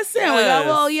little listen. Yes. We got a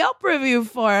little Yelp review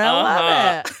for it.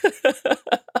 I love it.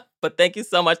 But thank you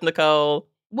so much, Nicole.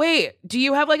 Wait, do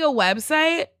you have like a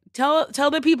website? Tell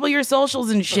the people your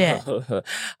socials and shit.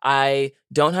 I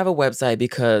don't have a website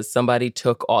because somebody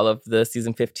took all of the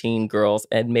season 15 girls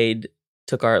and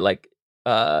took our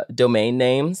domain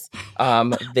names.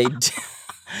 They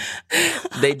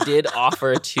did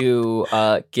offer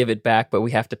to give it back, but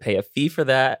we have to pay a fee for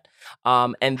that.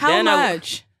 And How then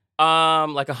much?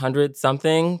 Like 100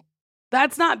 something.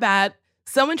 That's not bad.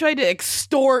 Someone tried to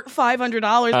extort $500.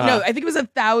 No, I think it was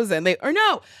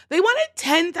 $1,000. They wanted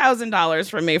 $10,000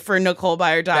 from me for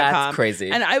NicoleByer.com. That's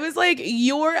crazy. And I was like,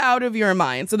 you're out of your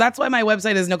mind. So that's why my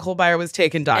website is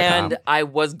NicoleByerWasTaken.com. And I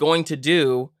was going to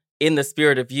do, in the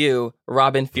spirit of you,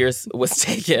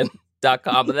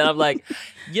 RobinFierceWasTaken.com. But then I'm like,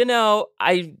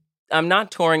 I'm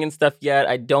not touring and stuff yet.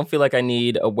 I don't feel like I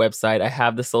need a website. I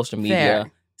have the social media.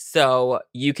 Fair. So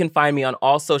you can find me on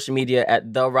all social media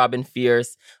at The Robin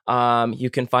Fierce. You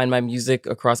can find my music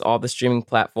across all the streaming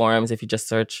platforms if you just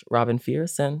search Robin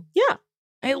Fierce. And yeah.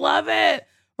 I love it.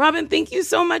 Robin, thank you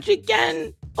so much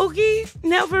again. Okay,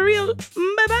 now for real.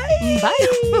 Bye-bye.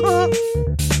 Bye.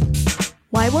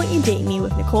 Why Won't You Date Me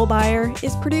with Nicole Byer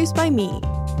is produced by me,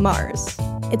 Mars.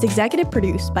 It's executive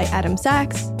produced by Adam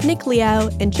Sachs, Nick Liao,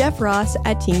 and Jeff Ross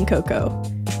at Team Coco,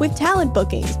 with talent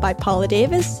bookings by Paula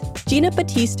Davis, Gina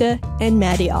Batista, and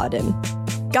Maddie Auden.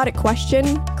 Got a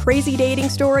question, crazy dating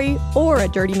story or a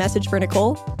dirty message for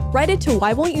Nicole? Write it to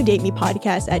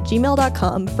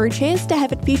whywon'tyoudate-me-podcast@gmail.com for a chance to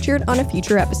have it featured on a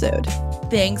future episode.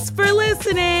 Thanks for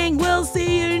listening. We'll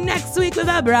see you next week with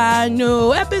a brand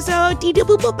new episode.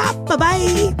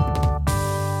 Bye-bye.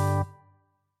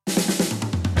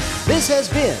 This has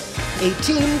been a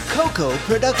Team Coco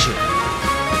production.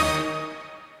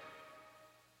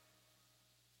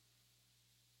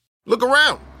 Look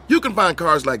around. You can find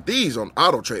cars like these on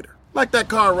AutoTrader, like that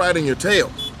car riding your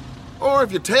tail. Or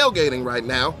if you're tailgating right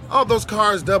now, all those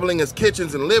cars doubling as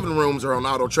kitchens and living rooms are on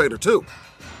AutoTrader too.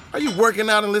 Are you working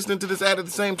out and listening to this ad at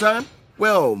the same time?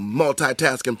 Well,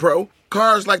 multitasking pro,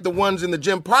 cars like the ones in the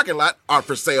gym parking lot are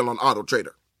for sale on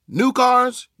AutoTrader. New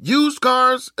cars, used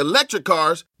cars, electric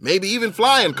cars, maybe even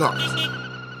flying cars.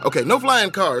 Okay, no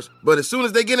flying cars, but as soon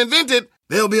as they get invented,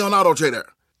 they'll be on AutoTrader.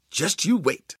 Just you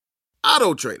wait.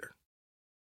 AutoTrader.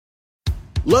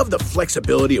 Love the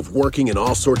flexibility of working in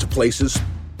all sorts of places?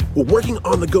 Well, working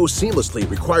on the go seamlessly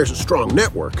requires a strong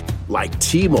network like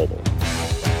T-Mobile.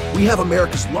 We have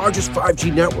America's largest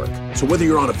 5G network, so whether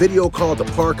you're on a video call at the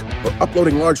park or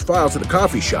uploading large files at a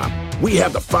coffee shop, we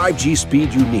have the 5G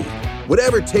speed you need.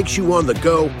 Whatever takes you on the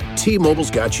go, T-Mobile's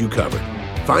got you covered.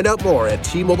 Find out more at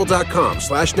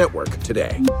T-Mobile.com/network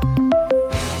today.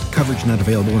 Coverage not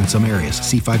available in some areas.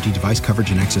 See 5G device coverage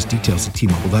and access details at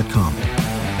T-Mobile.com.